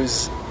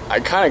I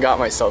kind of got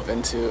myself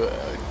into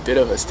a bit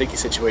of a sticky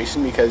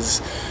situation,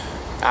 because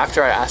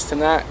after I asked him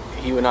that,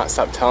 he would not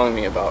stop telling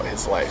me about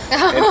his life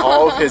and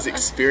all of his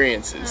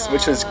experiences,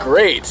 which was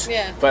great.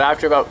 But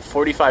after about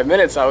 45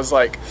 minutes, I was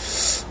like,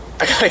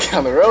 I gotta get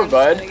on the road,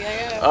 bud.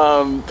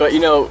 But, you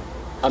know,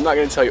 I'm not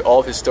gonna tell you all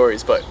of his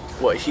stories, but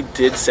what he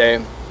did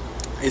say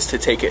is to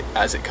take it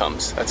as it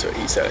comes. That's what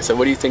he said. I said,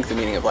 what do you think the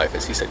meaning of life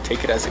is? He said,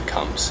 take it as it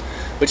comes,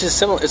 which is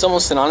similar. It's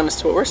almost synonymous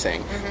to what we're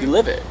saying. You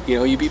live it, you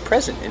know, you be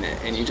present in it,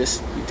 and you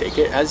take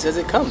it as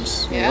it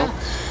comes, you know?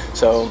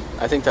 So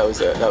I think that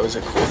was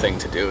a cool thing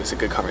to do. It's a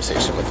good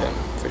conversation with him,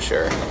 for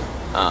sure.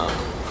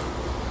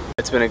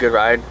 It's been a good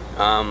ride.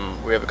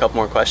 We have a couple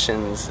more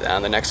questions.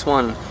 The next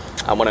one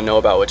I want to know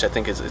about, which I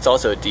think it's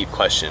also a deep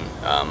question.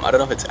 I don't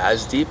know if it's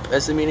as deep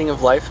as the meaning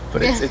of life,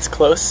 but it's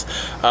close.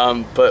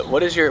 But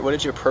what is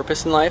your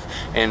purpose in life,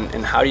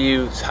 and how do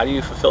you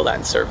fulfill that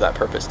and serve that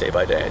purpose day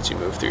by day as you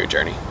move through your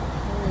journey?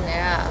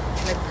 Yeah,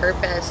 my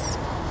purpose.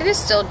 It is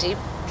still deep,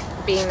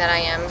 being that I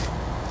am.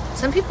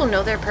 Some people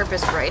know their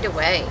purpose right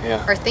away,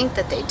 or think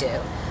that they do.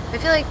 I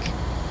feel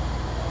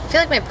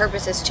like my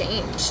purpose has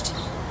changed.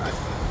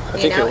 I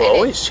think it will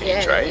always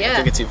change, right? I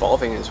think it's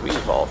evolving as we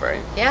evolve,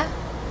 right? Yeah.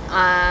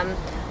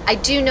 I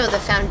do know the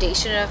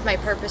foundation of my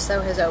purpose,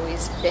 though, has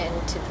always been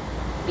to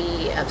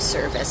be of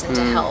service and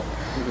to help.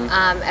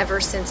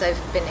 Ever since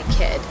I've been a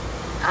kid,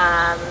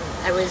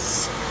 I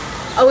was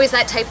always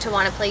that type to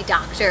want to play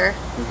doctor,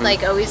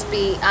 like always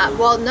be.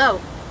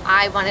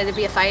 I wanted to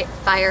be a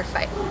firefighter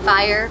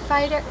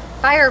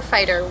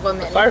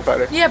woman. A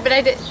firefighter. Yeah, but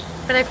I did.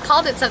 But I've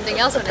called it something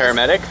else. A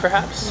paramedic,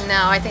 perhaps? No,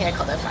 I think I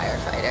called it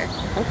firefighter.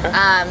 Okay.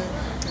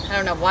 I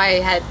don't know why I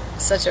had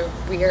such a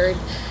weird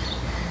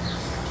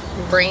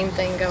brain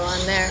thing go on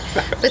there.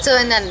 But so,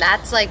 and then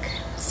that's like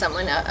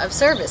someone of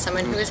service,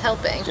 someone who is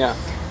helping. Yeah.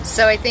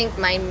 So I think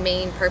my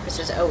main purpose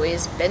has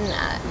always been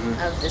that,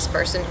 of this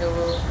person who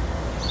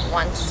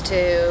wants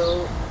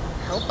to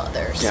help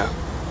others. Yeah.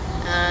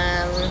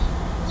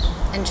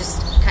 And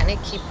just kind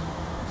of keep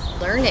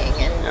learning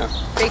and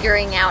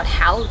figuring out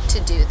how to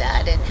do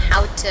that and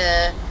how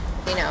to,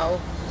 you know,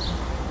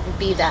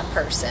 be that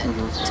person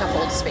to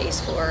hold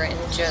space for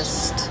and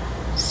just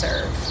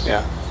serve.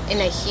 Yeah. In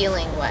a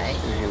healing way.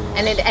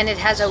 And it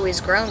has always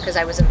grown because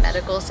I was a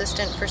medical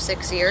assistant for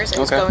 6 years. I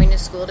was going to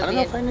school to I don't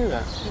know if I knew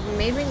that.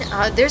 Maybe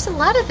there's a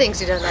lot of things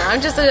you don't know.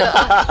 I'm just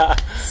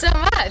so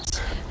much.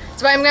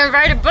 That's why I'm going to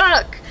write a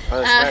book.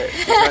 Oh,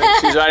 that's right.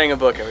 She's writing a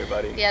book,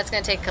 everybody. Yeah, it's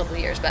going to take a couple of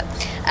years, but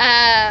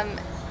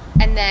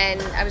and then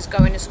I was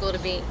going to school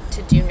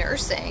to do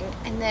nursing,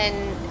 and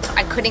then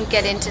I couldn't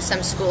get into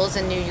some schools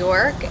in New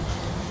York,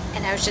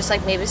 and I was just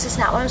like, maybe this is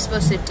not what I'm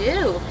supposed to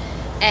do.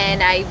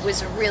 And I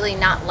was really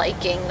not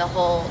liking the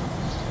whole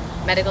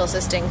medical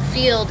assisting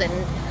field and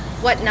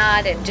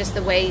whatnot, and just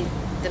the way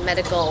the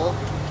medical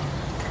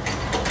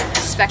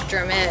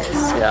spectrum is.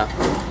 Yeah.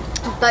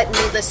 But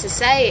needless to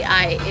say,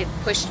 it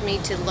pushed me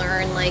to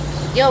learn like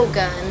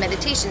yoga and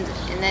meditation,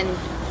 and then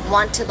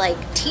want to like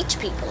teach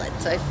people it.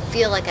 So I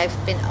feel like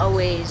I've been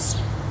always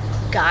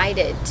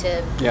guided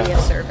to be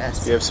of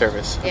service. Be of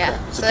service. Okay.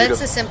 Yeah. So that's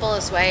the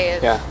simplest way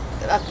of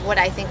what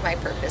I think my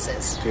purpose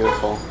is.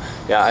 Beautiful.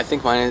 Yeah, I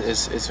think mine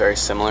is very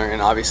similar,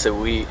 and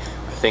obviously I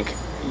think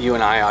you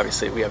and I,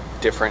 obviously we have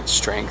different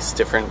strengths,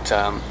 different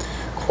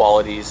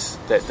qualities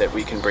that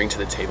we can bring to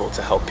the table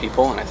to help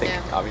people, and I think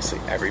obviously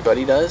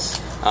everybody does,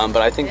 but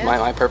I think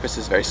my purpose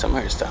is very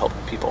similar, is to help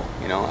people.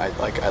 You know,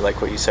 I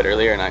like what you said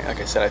earlier, and like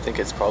I said, I think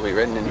it's probably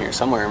written in here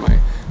somewhere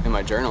in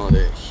my journal,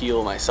 to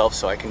heal myself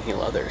so I can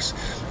heal others.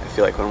 I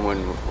feel like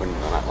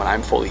when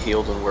I'm fully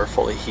healed, when we're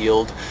fully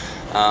healed,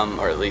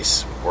 or at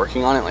least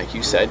working on it, like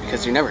you said,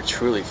 because you're never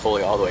truly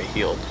fully all the way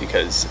healed,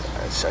 because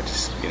I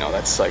just, you know,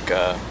 that's like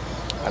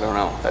I don't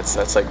know,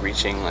 that's like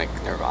reaching like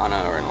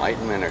nirvana or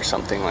enlightenment or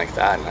something like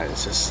that, and I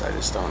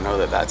just don't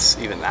know that's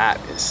even that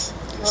is.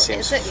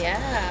 Is it?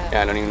 Yeah.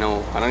 Yeah, I don't even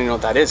know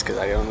what that is, because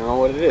I don't know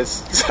what it is.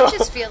 So. I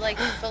just feel like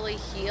fully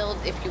healed,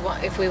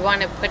 if we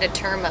want to put a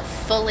term of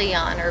fully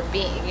on, or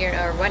being, you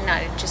know, or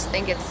whatnot, I just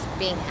think it's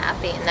being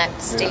happy in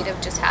that state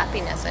of just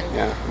happiness and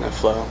in that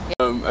flow.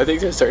 I think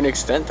to a certain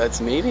extent that's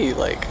maybe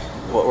like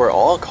what we're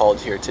all called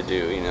here to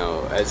do. You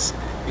know, as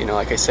you know,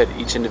 like I said,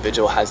 each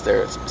individual has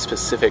their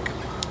specific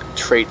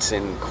traits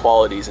and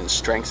qualities and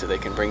strengths that they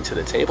can bring to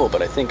the table,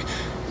 but I think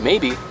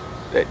maybe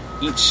that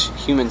each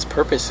human's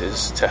purpose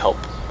is to help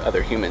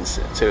other humans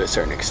to a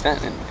certain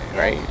extent, and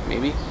right,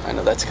 maybe, I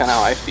know that's kind of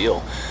how I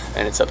feel,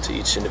 and it's up to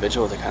each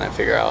individual to kind of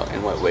figure out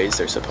in what ways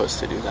they're supposed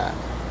to do that.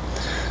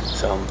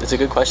 So it's a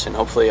good question.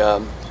 Hopefully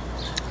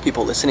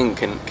people listening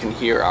can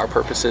hear our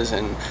purposes,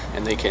 and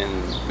they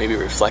can maybe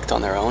reflect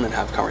on their own and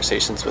have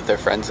conversations with their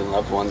friends and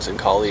loved ones and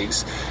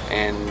colleagues,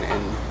 and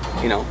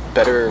you know,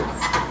 better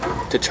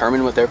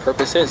determine what their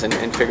purpose is,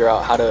 and figure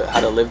out how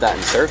to live that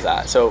and serve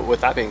that. So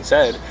with that being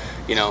said,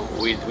 you know,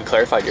 we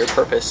clarified your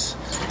purpose.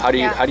 How do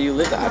you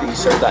live that? How do you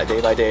serve that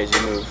day by day as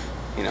you move?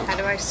 You know, how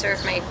do I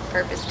serve my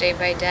purpose day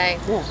by day?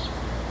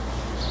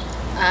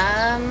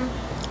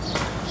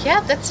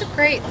 Yeah, that's a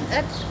great.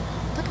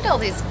 Look at all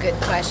these good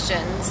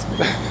questions.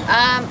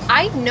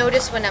 I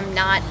notice when I'm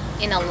not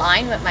in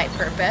line with my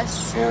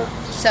purpose. Yeah.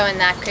 So, and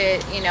that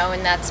could, you know,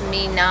 and that's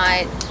me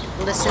not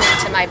listening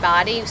to my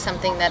body,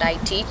 something that I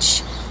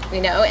teach,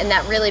 you know, and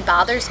that really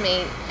bothers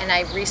me. And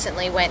I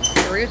recently went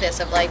through this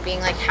of like being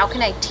like, how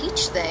can I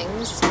teach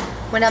things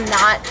when I'm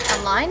not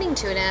aligning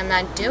to it and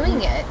I'm not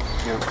doing it?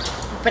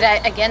 Yeah.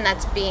 But again,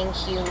 that's being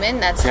human.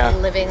 That's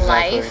living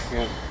life.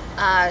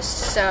 Yeah.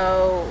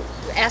 So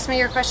ask me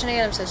your question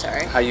again. I'm so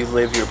sorry. How you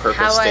live your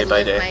purpose day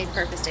by day. How I live my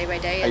purpose day by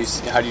day.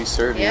 How do you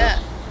serve?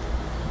 Yeah.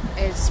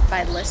 It's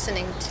by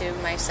listening to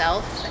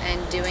myself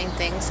and doing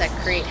things that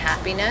create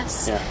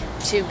happiness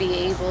to be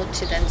able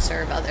to then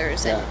serve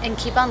others and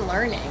keep on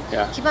learning.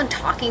 Keep on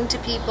talking to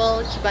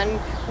people, keep on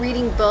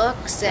reading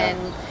books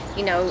and,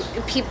 you know,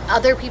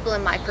 other people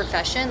in my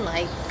profession,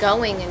 like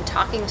going and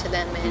talking to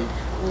them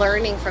and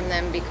learning from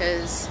them,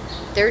 because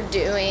they're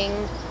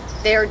doing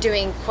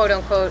quote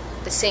unquote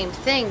the same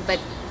thing, but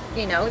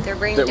you know, they're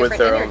bringing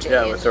different energy.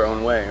 With their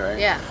own way, right?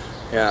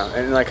 Yeah,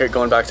 and like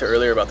going back to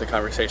earlier about the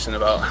conversation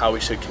about how we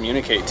should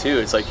communicate too,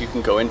 it's like you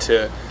can go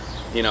into,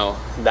 you know,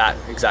 that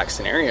exact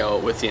scenario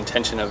with the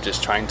intention of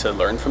just trying to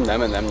learn from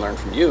them and them learn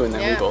from you, and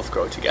then we both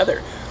grow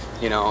together.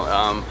 You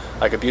know,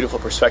 like a beautiful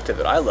perspective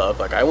that I love,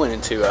 like I went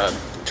into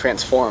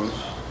Transform,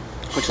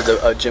 which is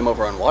a gym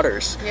over on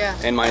Waters,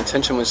 and my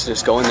intention was to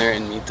just go in there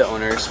and meet the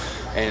owners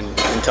and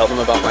tell them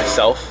about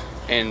myself,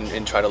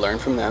 and try to learn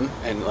from them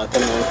and let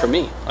them learn from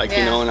me. Like,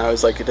 you know, and I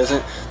was like, it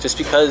doesn't, just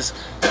because,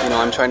 you know,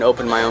 I'm trying to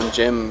open my own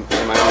gym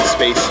in my own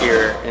space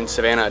here in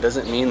Savannah, it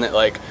doesn't mean that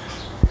like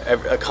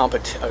a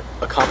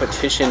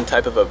competition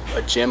type of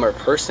a gym or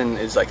person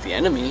is like the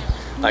enemy.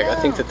 Like, I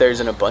think that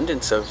there's an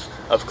abundance of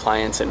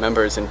clients and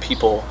members and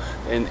people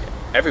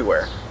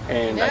everywhere.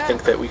 And I Yeah.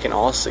 think that we can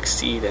all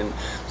succeed, and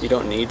you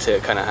don't need to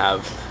kind of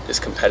have this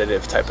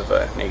competitive type of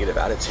a negative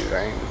attitude,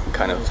 right? You can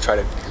kind of try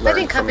to learn I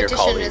think from your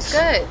competition colleagues. is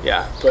good.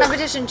 Yeah. But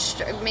Competition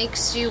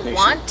makes you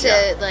want to,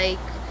 yeah. like,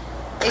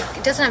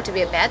 it doesn't have to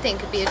be a bad thing. It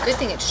could be a good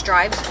thing. It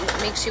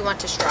makes you want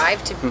to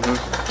strive to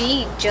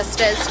be just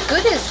as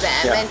good as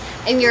them. Yeah.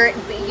 And your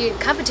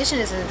competition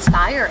is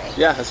inspiring.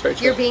 yeah, that's very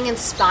true. You're being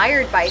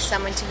inspired by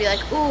someone to be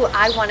like, ooh,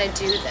 I want to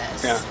do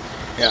this. Yeah.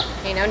 Yeah.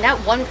 You know, not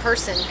one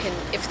person can,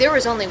 if there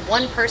was only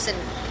one person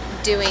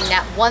doing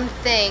that one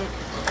thing,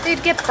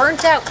 they'd get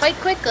burnt out quite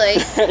quickly.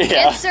 Yeah.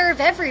 Can't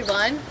serve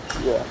everyone.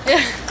 Yeah.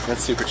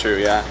 That's super true.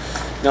 Yeah.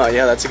 No,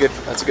 yeah, that's a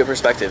good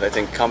perspective. I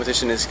think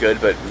competition is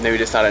good, but maybe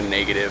just not a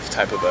negative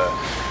type of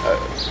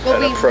Well,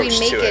 an approach we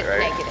make to it it,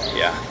 right? negative.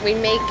 Yeah. We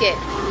make it,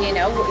 you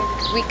know,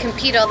 we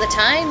compete all the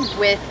time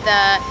with,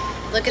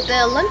 look at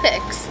the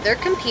Olympics. They're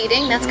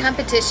competing, that's Mm-hmm.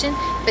 competition.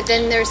 But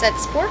then there's that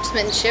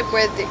sportsmanship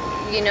where,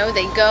 you know,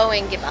 they go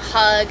and give a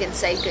hug and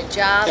say, good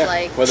job. Yeah.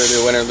 Like, Whether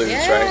they win or lose,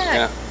 yeah. right?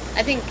 Yeah.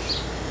 I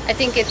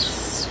think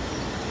it's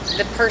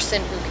the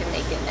person who can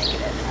make it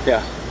negative. Yeah,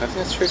 I think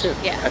that's true too.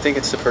 Yeah. I think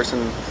it's the person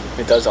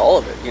that does all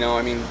of it. You know,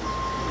 I mean,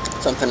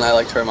 something I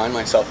like to remind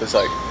myself is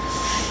like,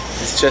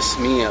 it's just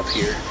me up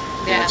here.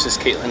 And Yeah. it's just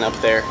Caitlin up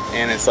there.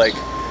 And it's like,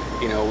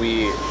 you know,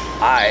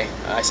 I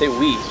say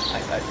we.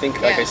 I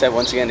think, like Yeah. I said,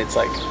 once again, it's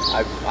like,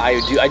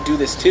 I do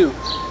this too.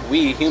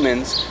 We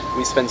humans,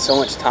 we spend so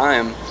much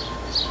time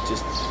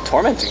just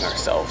tormenting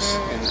ourselves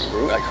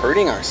and like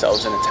hurting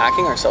ourselves and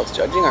attacking ourselves,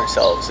 judging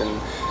ourselves, and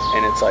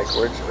it's like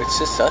it's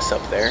just us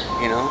up there,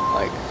 you know,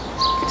 like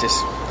we could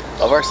just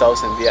love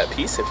ourselves and be at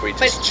peace if we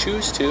just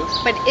choose to.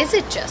 But is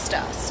it just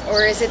us?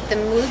 Or is it the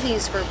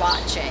movies we're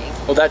watching?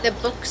 Well, the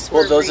books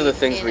we're those are the reading,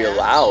 things you we know?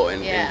 allow,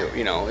 and Yeah.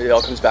 you know, it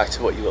all comes back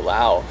to what you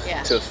allow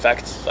Yeah. to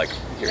affect, like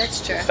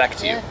That's true.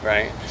 affect you, Yeah.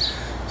 right?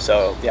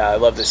 So yeah, I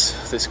love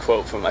this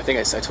quote from, I think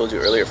I told you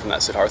earlier, from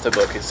that Siddhartha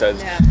book. It says,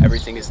 Yeah.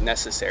 everything is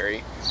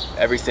necessary,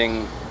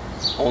 everything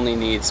only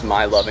needs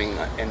my loving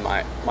and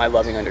my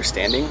loving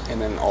understanding,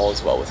 and then all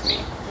is well with me.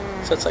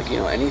 So it's like, you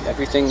know,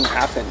 everything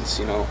happens,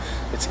 you know,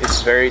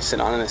 it's very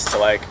synonymous to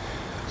like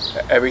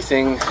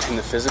everything in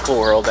the physical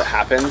world that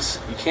happens.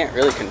 You can't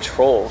really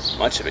control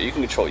much of it. You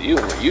can control you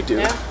and what you do.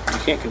 Yeah. You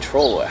can't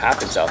control what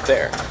happens out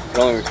there. You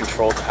can only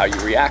control how you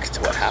react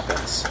to what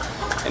happens.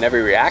 And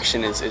every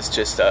reaction is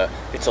just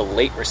it's a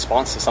late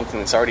response to something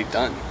that's already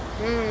done.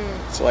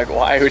 So like,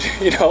 why would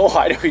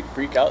why do we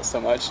freak out so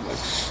much? And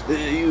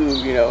like,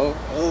 you know,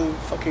 oh,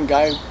 fucking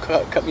guy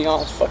cut me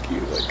off. Fuck you.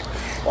 Like,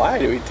 why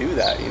do we do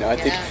that? You know, I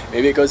think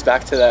maybe it goes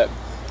back to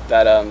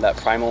that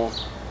primal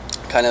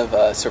kind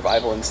of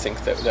survival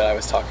instinct that I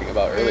was talking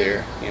about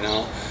earlier. You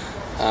know,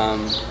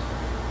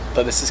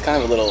 but this is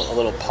kind of a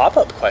little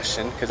pop-up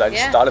question, because I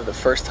just thought of the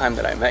first time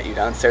that I met you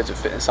downstairs at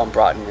Fitness on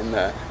Broughton in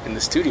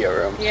the studio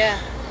room. Yeah.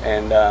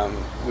 And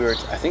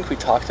I think we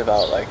talked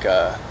about like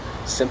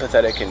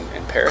sympathetic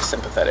and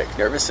parasympathetic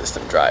nervous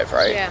system drive,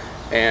 right? Yeah.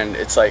 And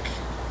it's like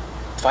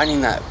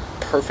finding that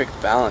perfect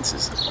balance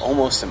is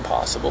almost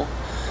impossible.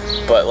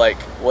 But like,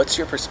 what's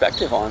your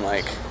perspective on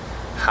like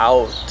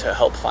how to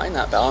help find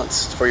that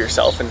balance for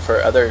yourself and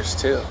for others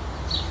too?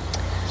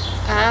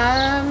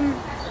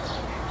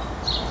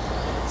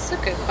 It's a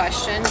good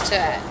question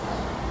to.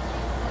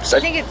 So I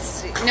think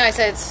it's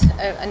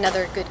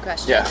another good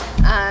question. Yeah.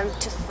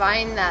 To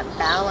find that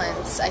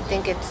balance, I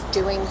think it's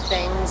doing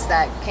things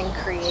that can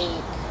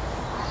create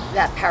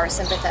that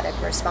parasympathetic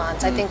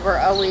response. I think we're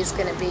always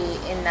going to be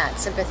in that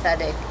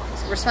sympathetic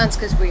response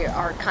because we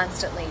are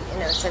constantly,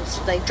 in a sense,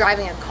 like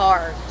driving a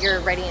car, you're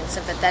already in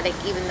sympathetic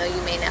even though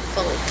you may not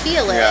fully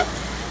feel it. Yeah.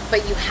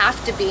 But you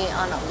have to be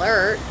on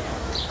alert.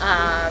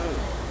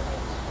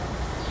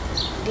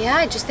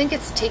 I just think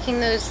it's taking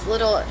those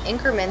little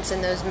increments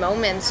and those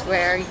moments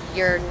where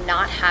you're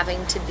not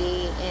having to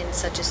be in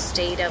such a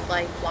state of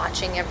like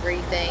watching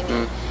everything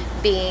and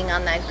being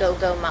on that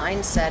go-go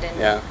mindset,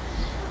 and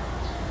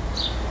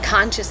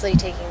consciously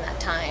taking that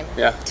time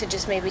to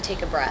just maybe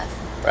take a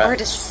breath or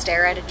to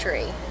stare at a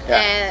tree.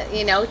 And,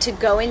 you know, to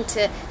go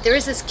into, there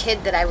was this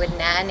kid that I would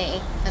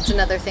nanny. That's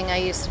another thing I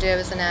used to do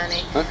as a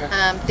nanny. Okay.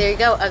 There you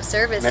go, of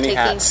service,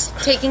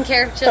 taking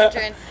care of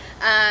children.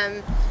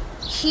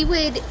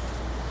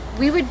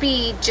 We would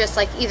be just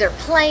like either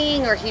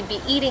playing or he'd be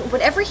eating,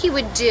 whatever he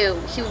would do,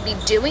 he would be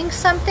doing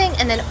something,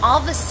 and then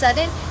all of a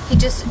sudden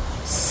he'd just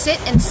sit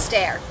and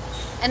stare.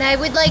 And I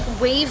would like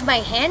wave my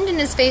hand in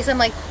his face. I'm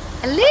like,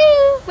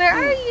 hello, where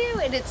are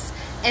you?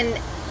 And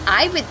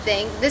I would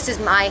think, this is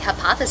my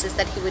hypothesis,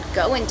 that he would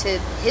go into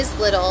his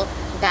little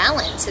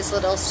balance, his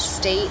little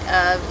state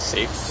of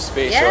safe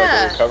space, or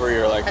like a recovery,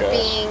 or like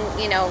being,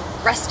 you know,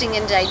 resting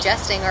and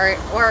digesting,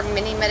 or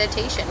mini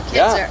meditation.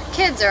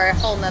 Kids are a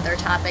whole nother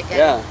topic,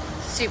 and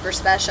super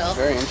special.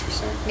 Very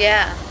interesting.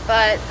 Yeah,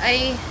 but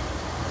I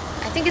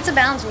think it's a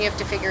balance, and you have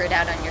to figure it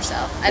out on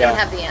yourself. I don't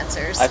have the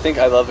answers. I think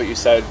I love what you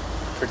said,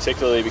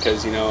 particularly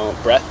because, you know,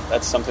 breath,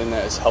 that's something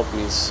that has helped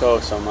me so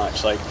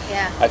much. Like,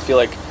 I feel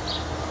like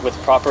with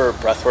proper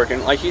breath work,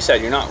 and like you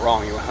said, you're not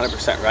wrong, you're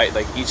 100% right.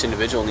 Like, each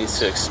individual needs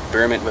to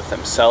experiment with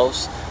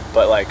themselves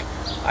But like,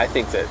 I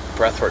think that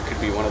breathwork could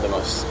be one of the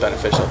most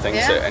beneficial things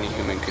that any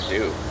human could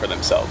do for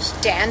themselves.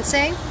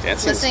 Dancing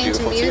listening to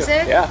Too.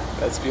 music. Yeah,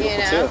 that's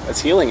beautiful too.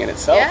 It's healing in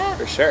itself,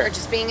 for sure. Or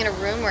just being in a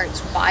room where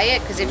it's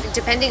quiet, because if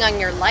depending on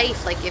your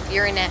life, like if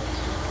you're in a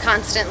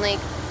constantly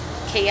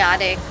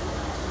chaotic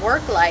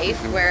work life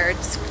where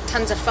it's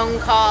tons of phone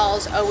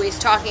calls, always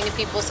talking to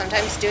people,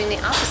 sometimes doing the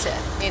opposite,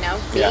 being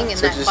in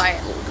that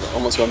quiet.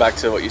 Almost going back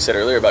to what you said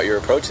earlier about your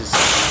approach is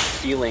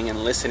feeling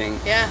and listening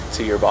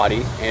to your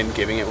body and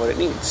giving it what it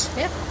needs.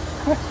 Yeah.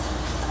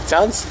 It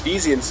sounds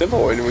easy and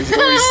simple when we say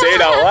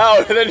it out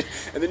loud,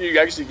 and then you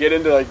actually get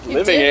into like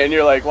living it, and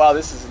you're like, wow,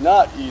 this is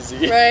not easy.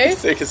 Right?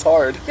 This thing is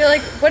hard. You're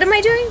like, what am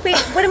I doing? Wait,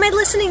 what am I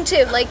listening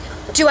to? Like,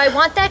 do I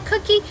want that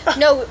cookie?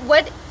 No,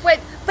 what?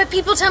 But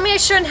people tell me I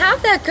shouldn't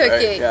have that cookie.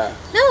 Right, yeah.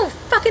 No,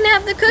 fucking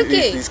have the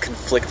cookie. These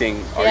conflicting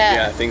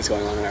things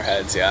going on in our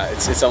heads. Yeah,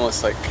 it's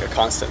almost like a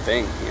constant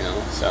thing,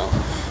 So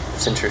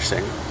it's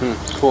interesting.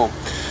 Cool.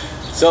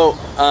 So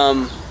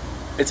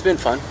it's been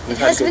fun. It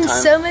has been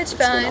so much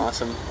fun. It's been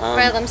awesome.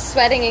 While I'm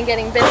sweating and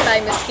getting bit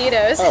by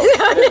mosquitoes. Oh,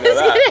 I didn't know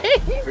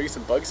that. Bring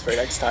some bug spray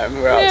next time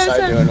we're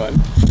outside doing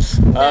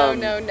one.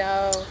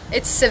 No.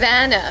 It's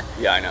Savannah.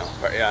 Yeah, I know.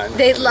 Yeah,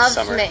 they love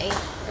me.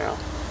 Yeah.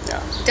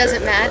 It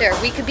doesn't matter.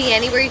 We could be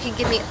anywhere. You could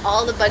give me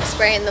all the bug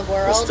spray in the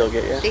world. They'll still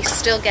get you? They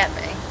still get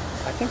me.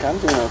 I think I'm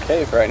doing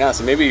okay for right now.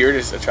 So maybe you're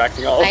just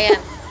attracting all of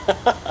them.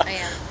 I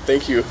am.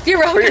 Thank you for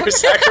your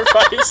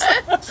sacrifice.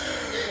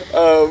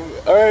 All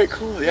right,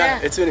 cool. Yeah,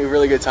 it's been a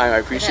really good time. I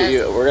appreciate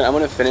you. I'm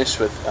gonna finish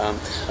with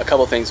a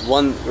couple things.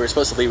 One, we were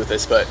supposed to leave with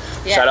this, but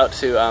shout out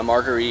to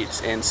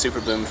Marguerite and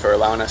Superbloom for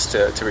allowing us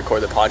to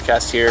record the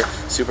podcast here.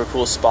 Super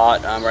cool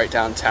spot right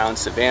downtown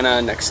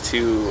Savannah, next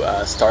to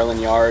Starlin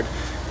Yard.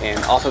 And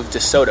off of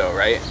DeSoto,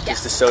 right?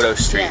 Yes. Just DeSoto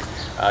Street.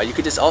 Yeah. You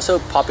could just also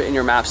pop it in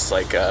your maps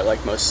like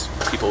most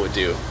people would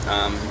do.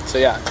 So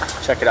yeah,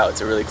 check it out.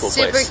 It's a really cool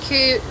place. Super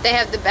cute. They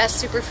have the best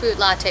superfood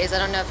lattes. I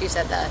don't know if you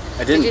said that.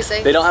 I didn't. Did you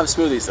say? They don't have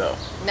smoothies though.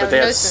 No, but they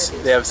have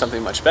smoothies. They have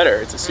something much better.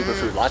 It's a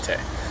superfood latte.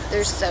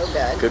 They're so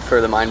good. Good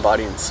for the mind,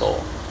 body, and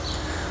soul.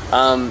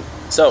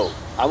 So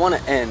I want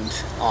to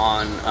end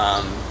on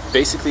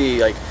basically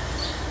like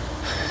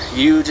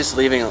you just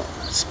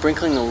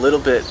sprinkling a little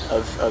bit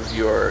of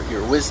your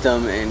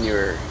wisdom and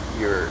your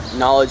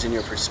knowledge and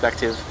your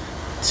perspective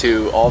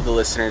to all the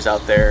listeners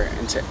out there,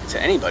 and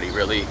to anybody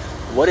really.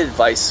 What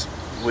advice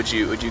would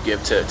you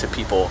give to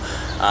people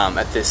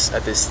at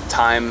this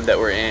time that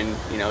we're in?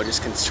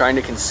 Just trying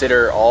to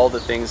consider all the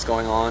things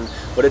going on.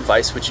 What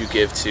advice would you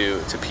give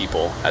to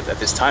people at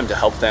this time to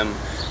help them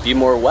be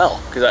more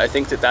well? Because I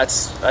think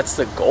that's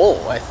the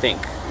goal. I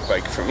think,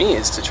 like for me,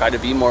 is to try to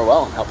be more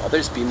well and help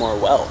others be more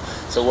well.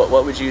 So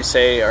what would you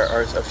say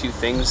are a few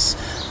things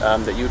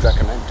that you would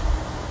recommend?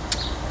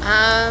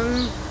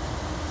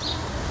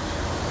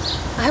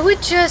 I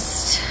would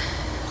just,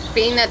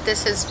 being that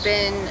this has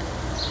been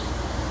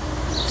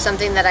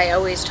something that I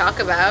always talk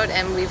about,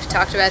 and we've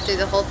talked about through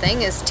the whole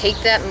thing, is take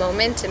that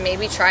moment and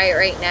maybe try it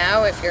right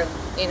now. If you're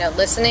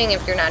listening,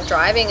 if you're not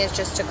driving, is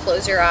just to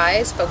close your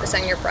eyes, focus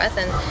on your breath,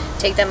 and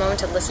take that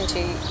moment to listen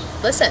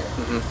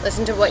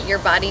to what your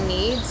body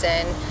needs,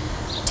 and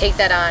take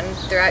that on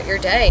throughout your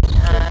day.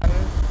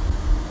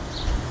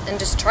 And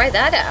just try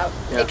that out.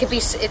 Yeah.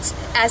 It's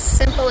as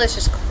simple as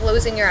just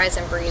closing your eyes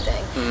and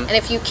breathing. And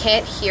if you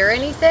can't hear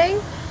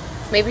anything,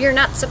 maybe you're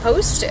not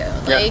supposed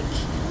to. Like,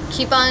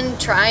 keep on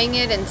trying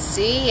it and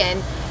see,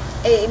 and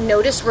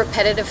notice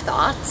repetitive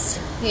thoughts,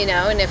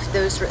 and if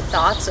those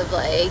thoughts of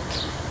like,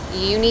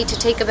 you need to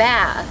take a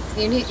bath,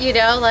 you need,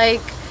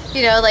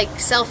 like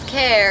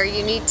self-care,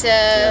 you need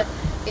to,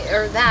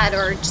 or that,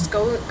 or just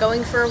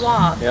going for a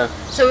walk. Yeah.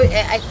 So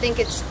I think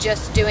it's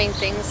just doing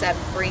things that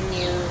bring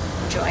you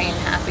joy and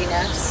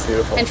happiness.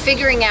 Beautiful. And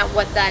figuring out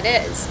what that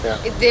is. Yeah.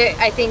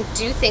 I think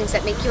do things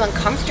that make you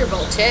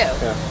uncomfortable too.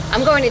 Yeah.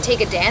 I'm going to take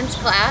a dance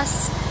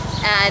class,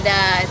 and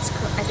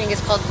I think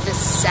it's called The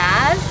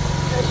Sad,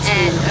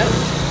 and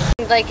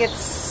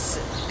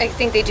I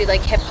think they do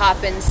like hip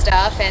hop and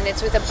stuff, and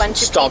it's with a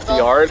bunch of people. Stomp the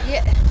Yard?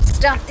 Yeah,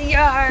 Stomp the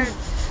Yard.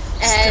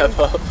 And Step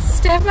Up.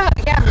 Step Up.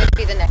 Yeah, I'm going to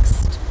be the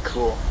next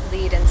Cool.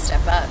 lead and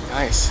Step Up.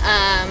 Nice.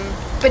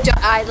 But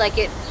I like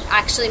it.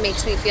 Actually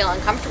makes me feel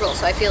uncomfortable,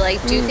 so I feel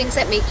like do things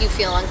that make you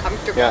feel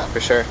uncomfortable. Yeah, for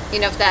sure.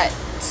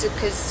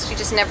 Because you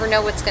just never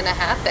know what's going to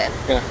happen.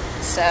 Yeah.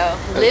 So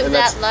live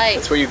that life.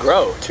 That's where you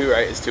grow too,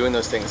 right? Is doing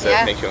those things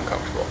that make you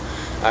uncomfortable.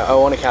 I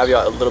want to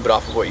caveat a little bit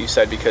off of what you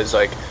said, because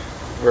like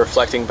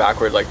reflecting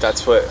backward, like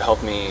that's what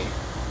helped me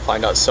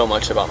find out so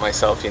much about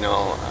myself.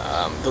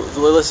 The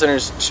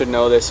listeners should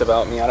know this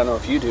about me. I don't know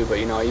if you do, but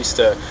I used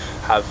to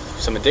have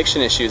some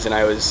addiction issues, and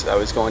I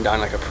was going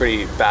down like a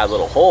pretty bad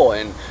little hole.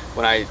 And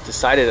when I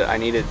decided I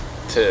needed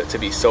to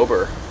be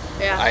sober,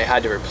 I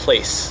had to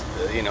replace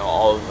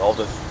all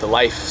the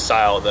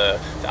lifestyle, the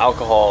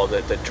alcohol,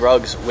 the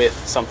drugs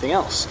with something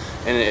else,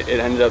 and it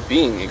ended up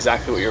being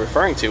exactly what you're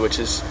referring to, which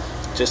is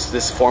just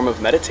this form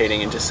of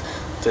meditating and just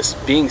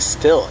just being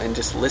still and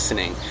just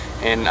listening.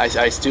 And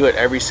I do it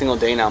every single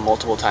day now,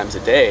 multiple times a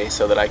day,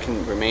 so that I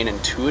can remain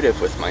intuitive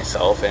with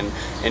myself and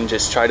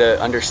just try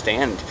to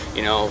understand,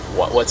 you know,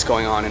 what's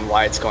going on and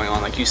why it's going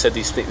on. Like you said,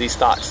 these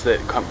thoughts that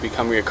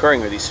become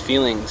reoccurring, or these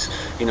feelings,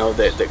 you know,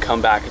 that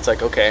come back. It's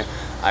like, okay,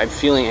 I'm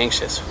feeling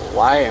anxious.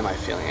 Why am I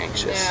feeling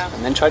anxious? Yeah.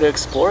 And then try to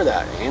explore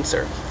that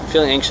answer. I'm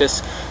feeling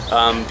anxious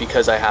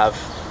because I have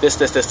this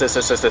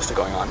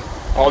going on.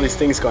 All these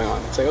things going on.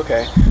 It's like,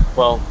 okay,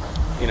 well,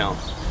 you know,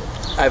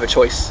 I have a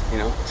choice, you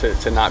know,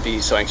 to not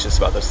be so anxious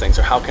about those things.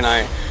 Or how can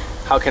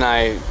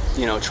I,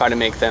 you know, try to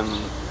make them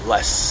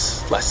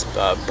less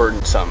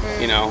burdensome,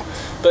 you know.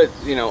 But,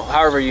 you know,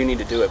 however you need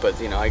to do it. But,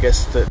 you know, I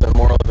guess the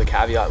moral of the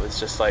caveat was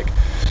just like,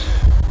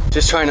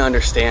 just trying to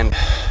understand,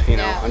 you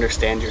know,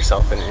 understand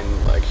yourself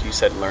and like you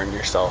said, learn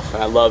yourself.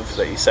 And I love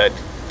that you said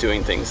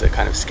doing things that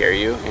kind of scare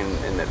you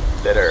and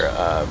that are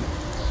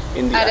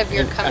out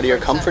of your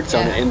comfort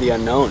zone and in the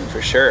unknown,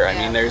 for sure. I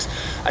mean,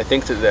 I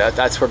think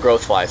that's where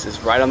growth lies,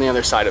 is right on the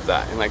other side of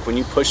that. And like when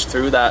you push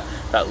through that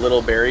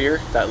little barrier,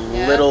 that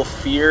little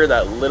fear,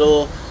 that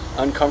little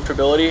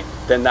uncomfortability,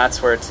 then that's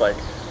where it's like,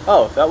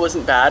 oh, that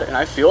wasn't bad and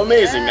I feel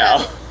amazing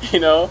now, you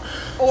know.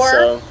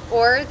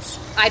 Or it's,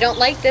 I don't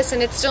like this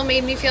and it still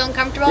made me feel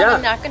uncomfortable,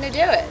 I'm not going to do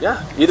it.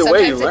 Yeah, either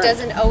way you learn. Sometimes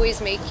it doesn't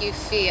always make you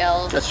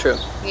feel, that's true,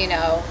 you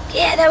know,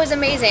 yeah, that was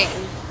amazing,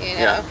 you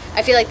know.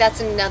 I feel like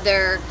that's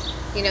another,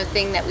 you know,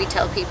 thing that we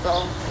tell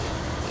people,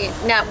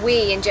 not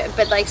we,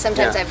 but like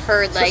sometimes I've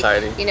heard like,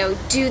 society, you know,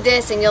 do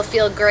this and you'll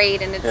feel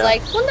great, and it's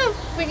like, well, no,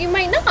 but you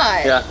might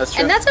not. Yeah, that's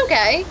true. And that's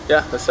okay.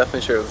 Yeah, that's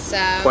definitely true. So,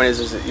 the point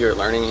is that you're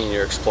learning and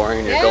you're exploring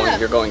and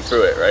you're going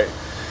through it, right?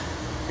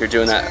 You're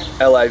doing that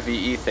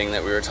LIVE thing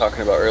that we were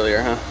talking about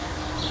earlier, huh?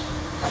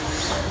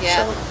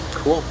 Yeah. So,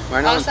 cool.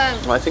 Right on.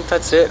 Awesome. Well, I think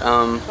that's it.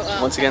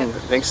 Once again,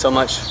 thanks so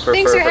much for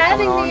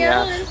coming on.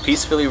 Yeah.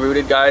 Peacefully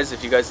Rooted, guys.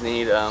 If you guys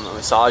need a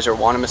massage or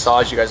want a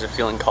massage, you guys are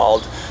feeling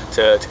called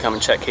to come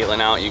and check Caitlin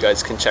out, you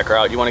guys can check her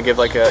out. You want to give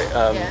like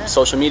a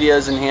social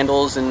medias and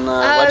handles and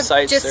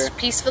websites? Just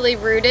Peacefully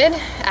Rooted,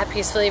 at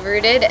Peacefully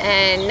Rooted.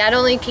 And not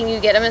only can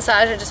you get a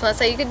massage, I just want to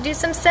say you could do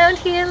some sound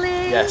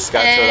healing. Yes,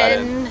 gotta throw that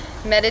in.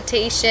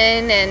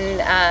 Meditation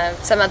and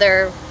some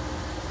other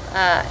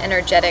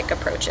energetic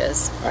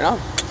approaches. Right on.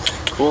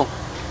 Cool.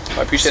 Well,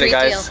 I appreciate it,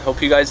 guys.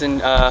 Hope you guys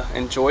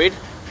enjoyed,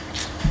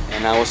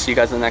 and I will see you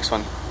guys in the next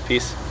one.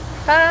 Peace.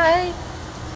 Bye.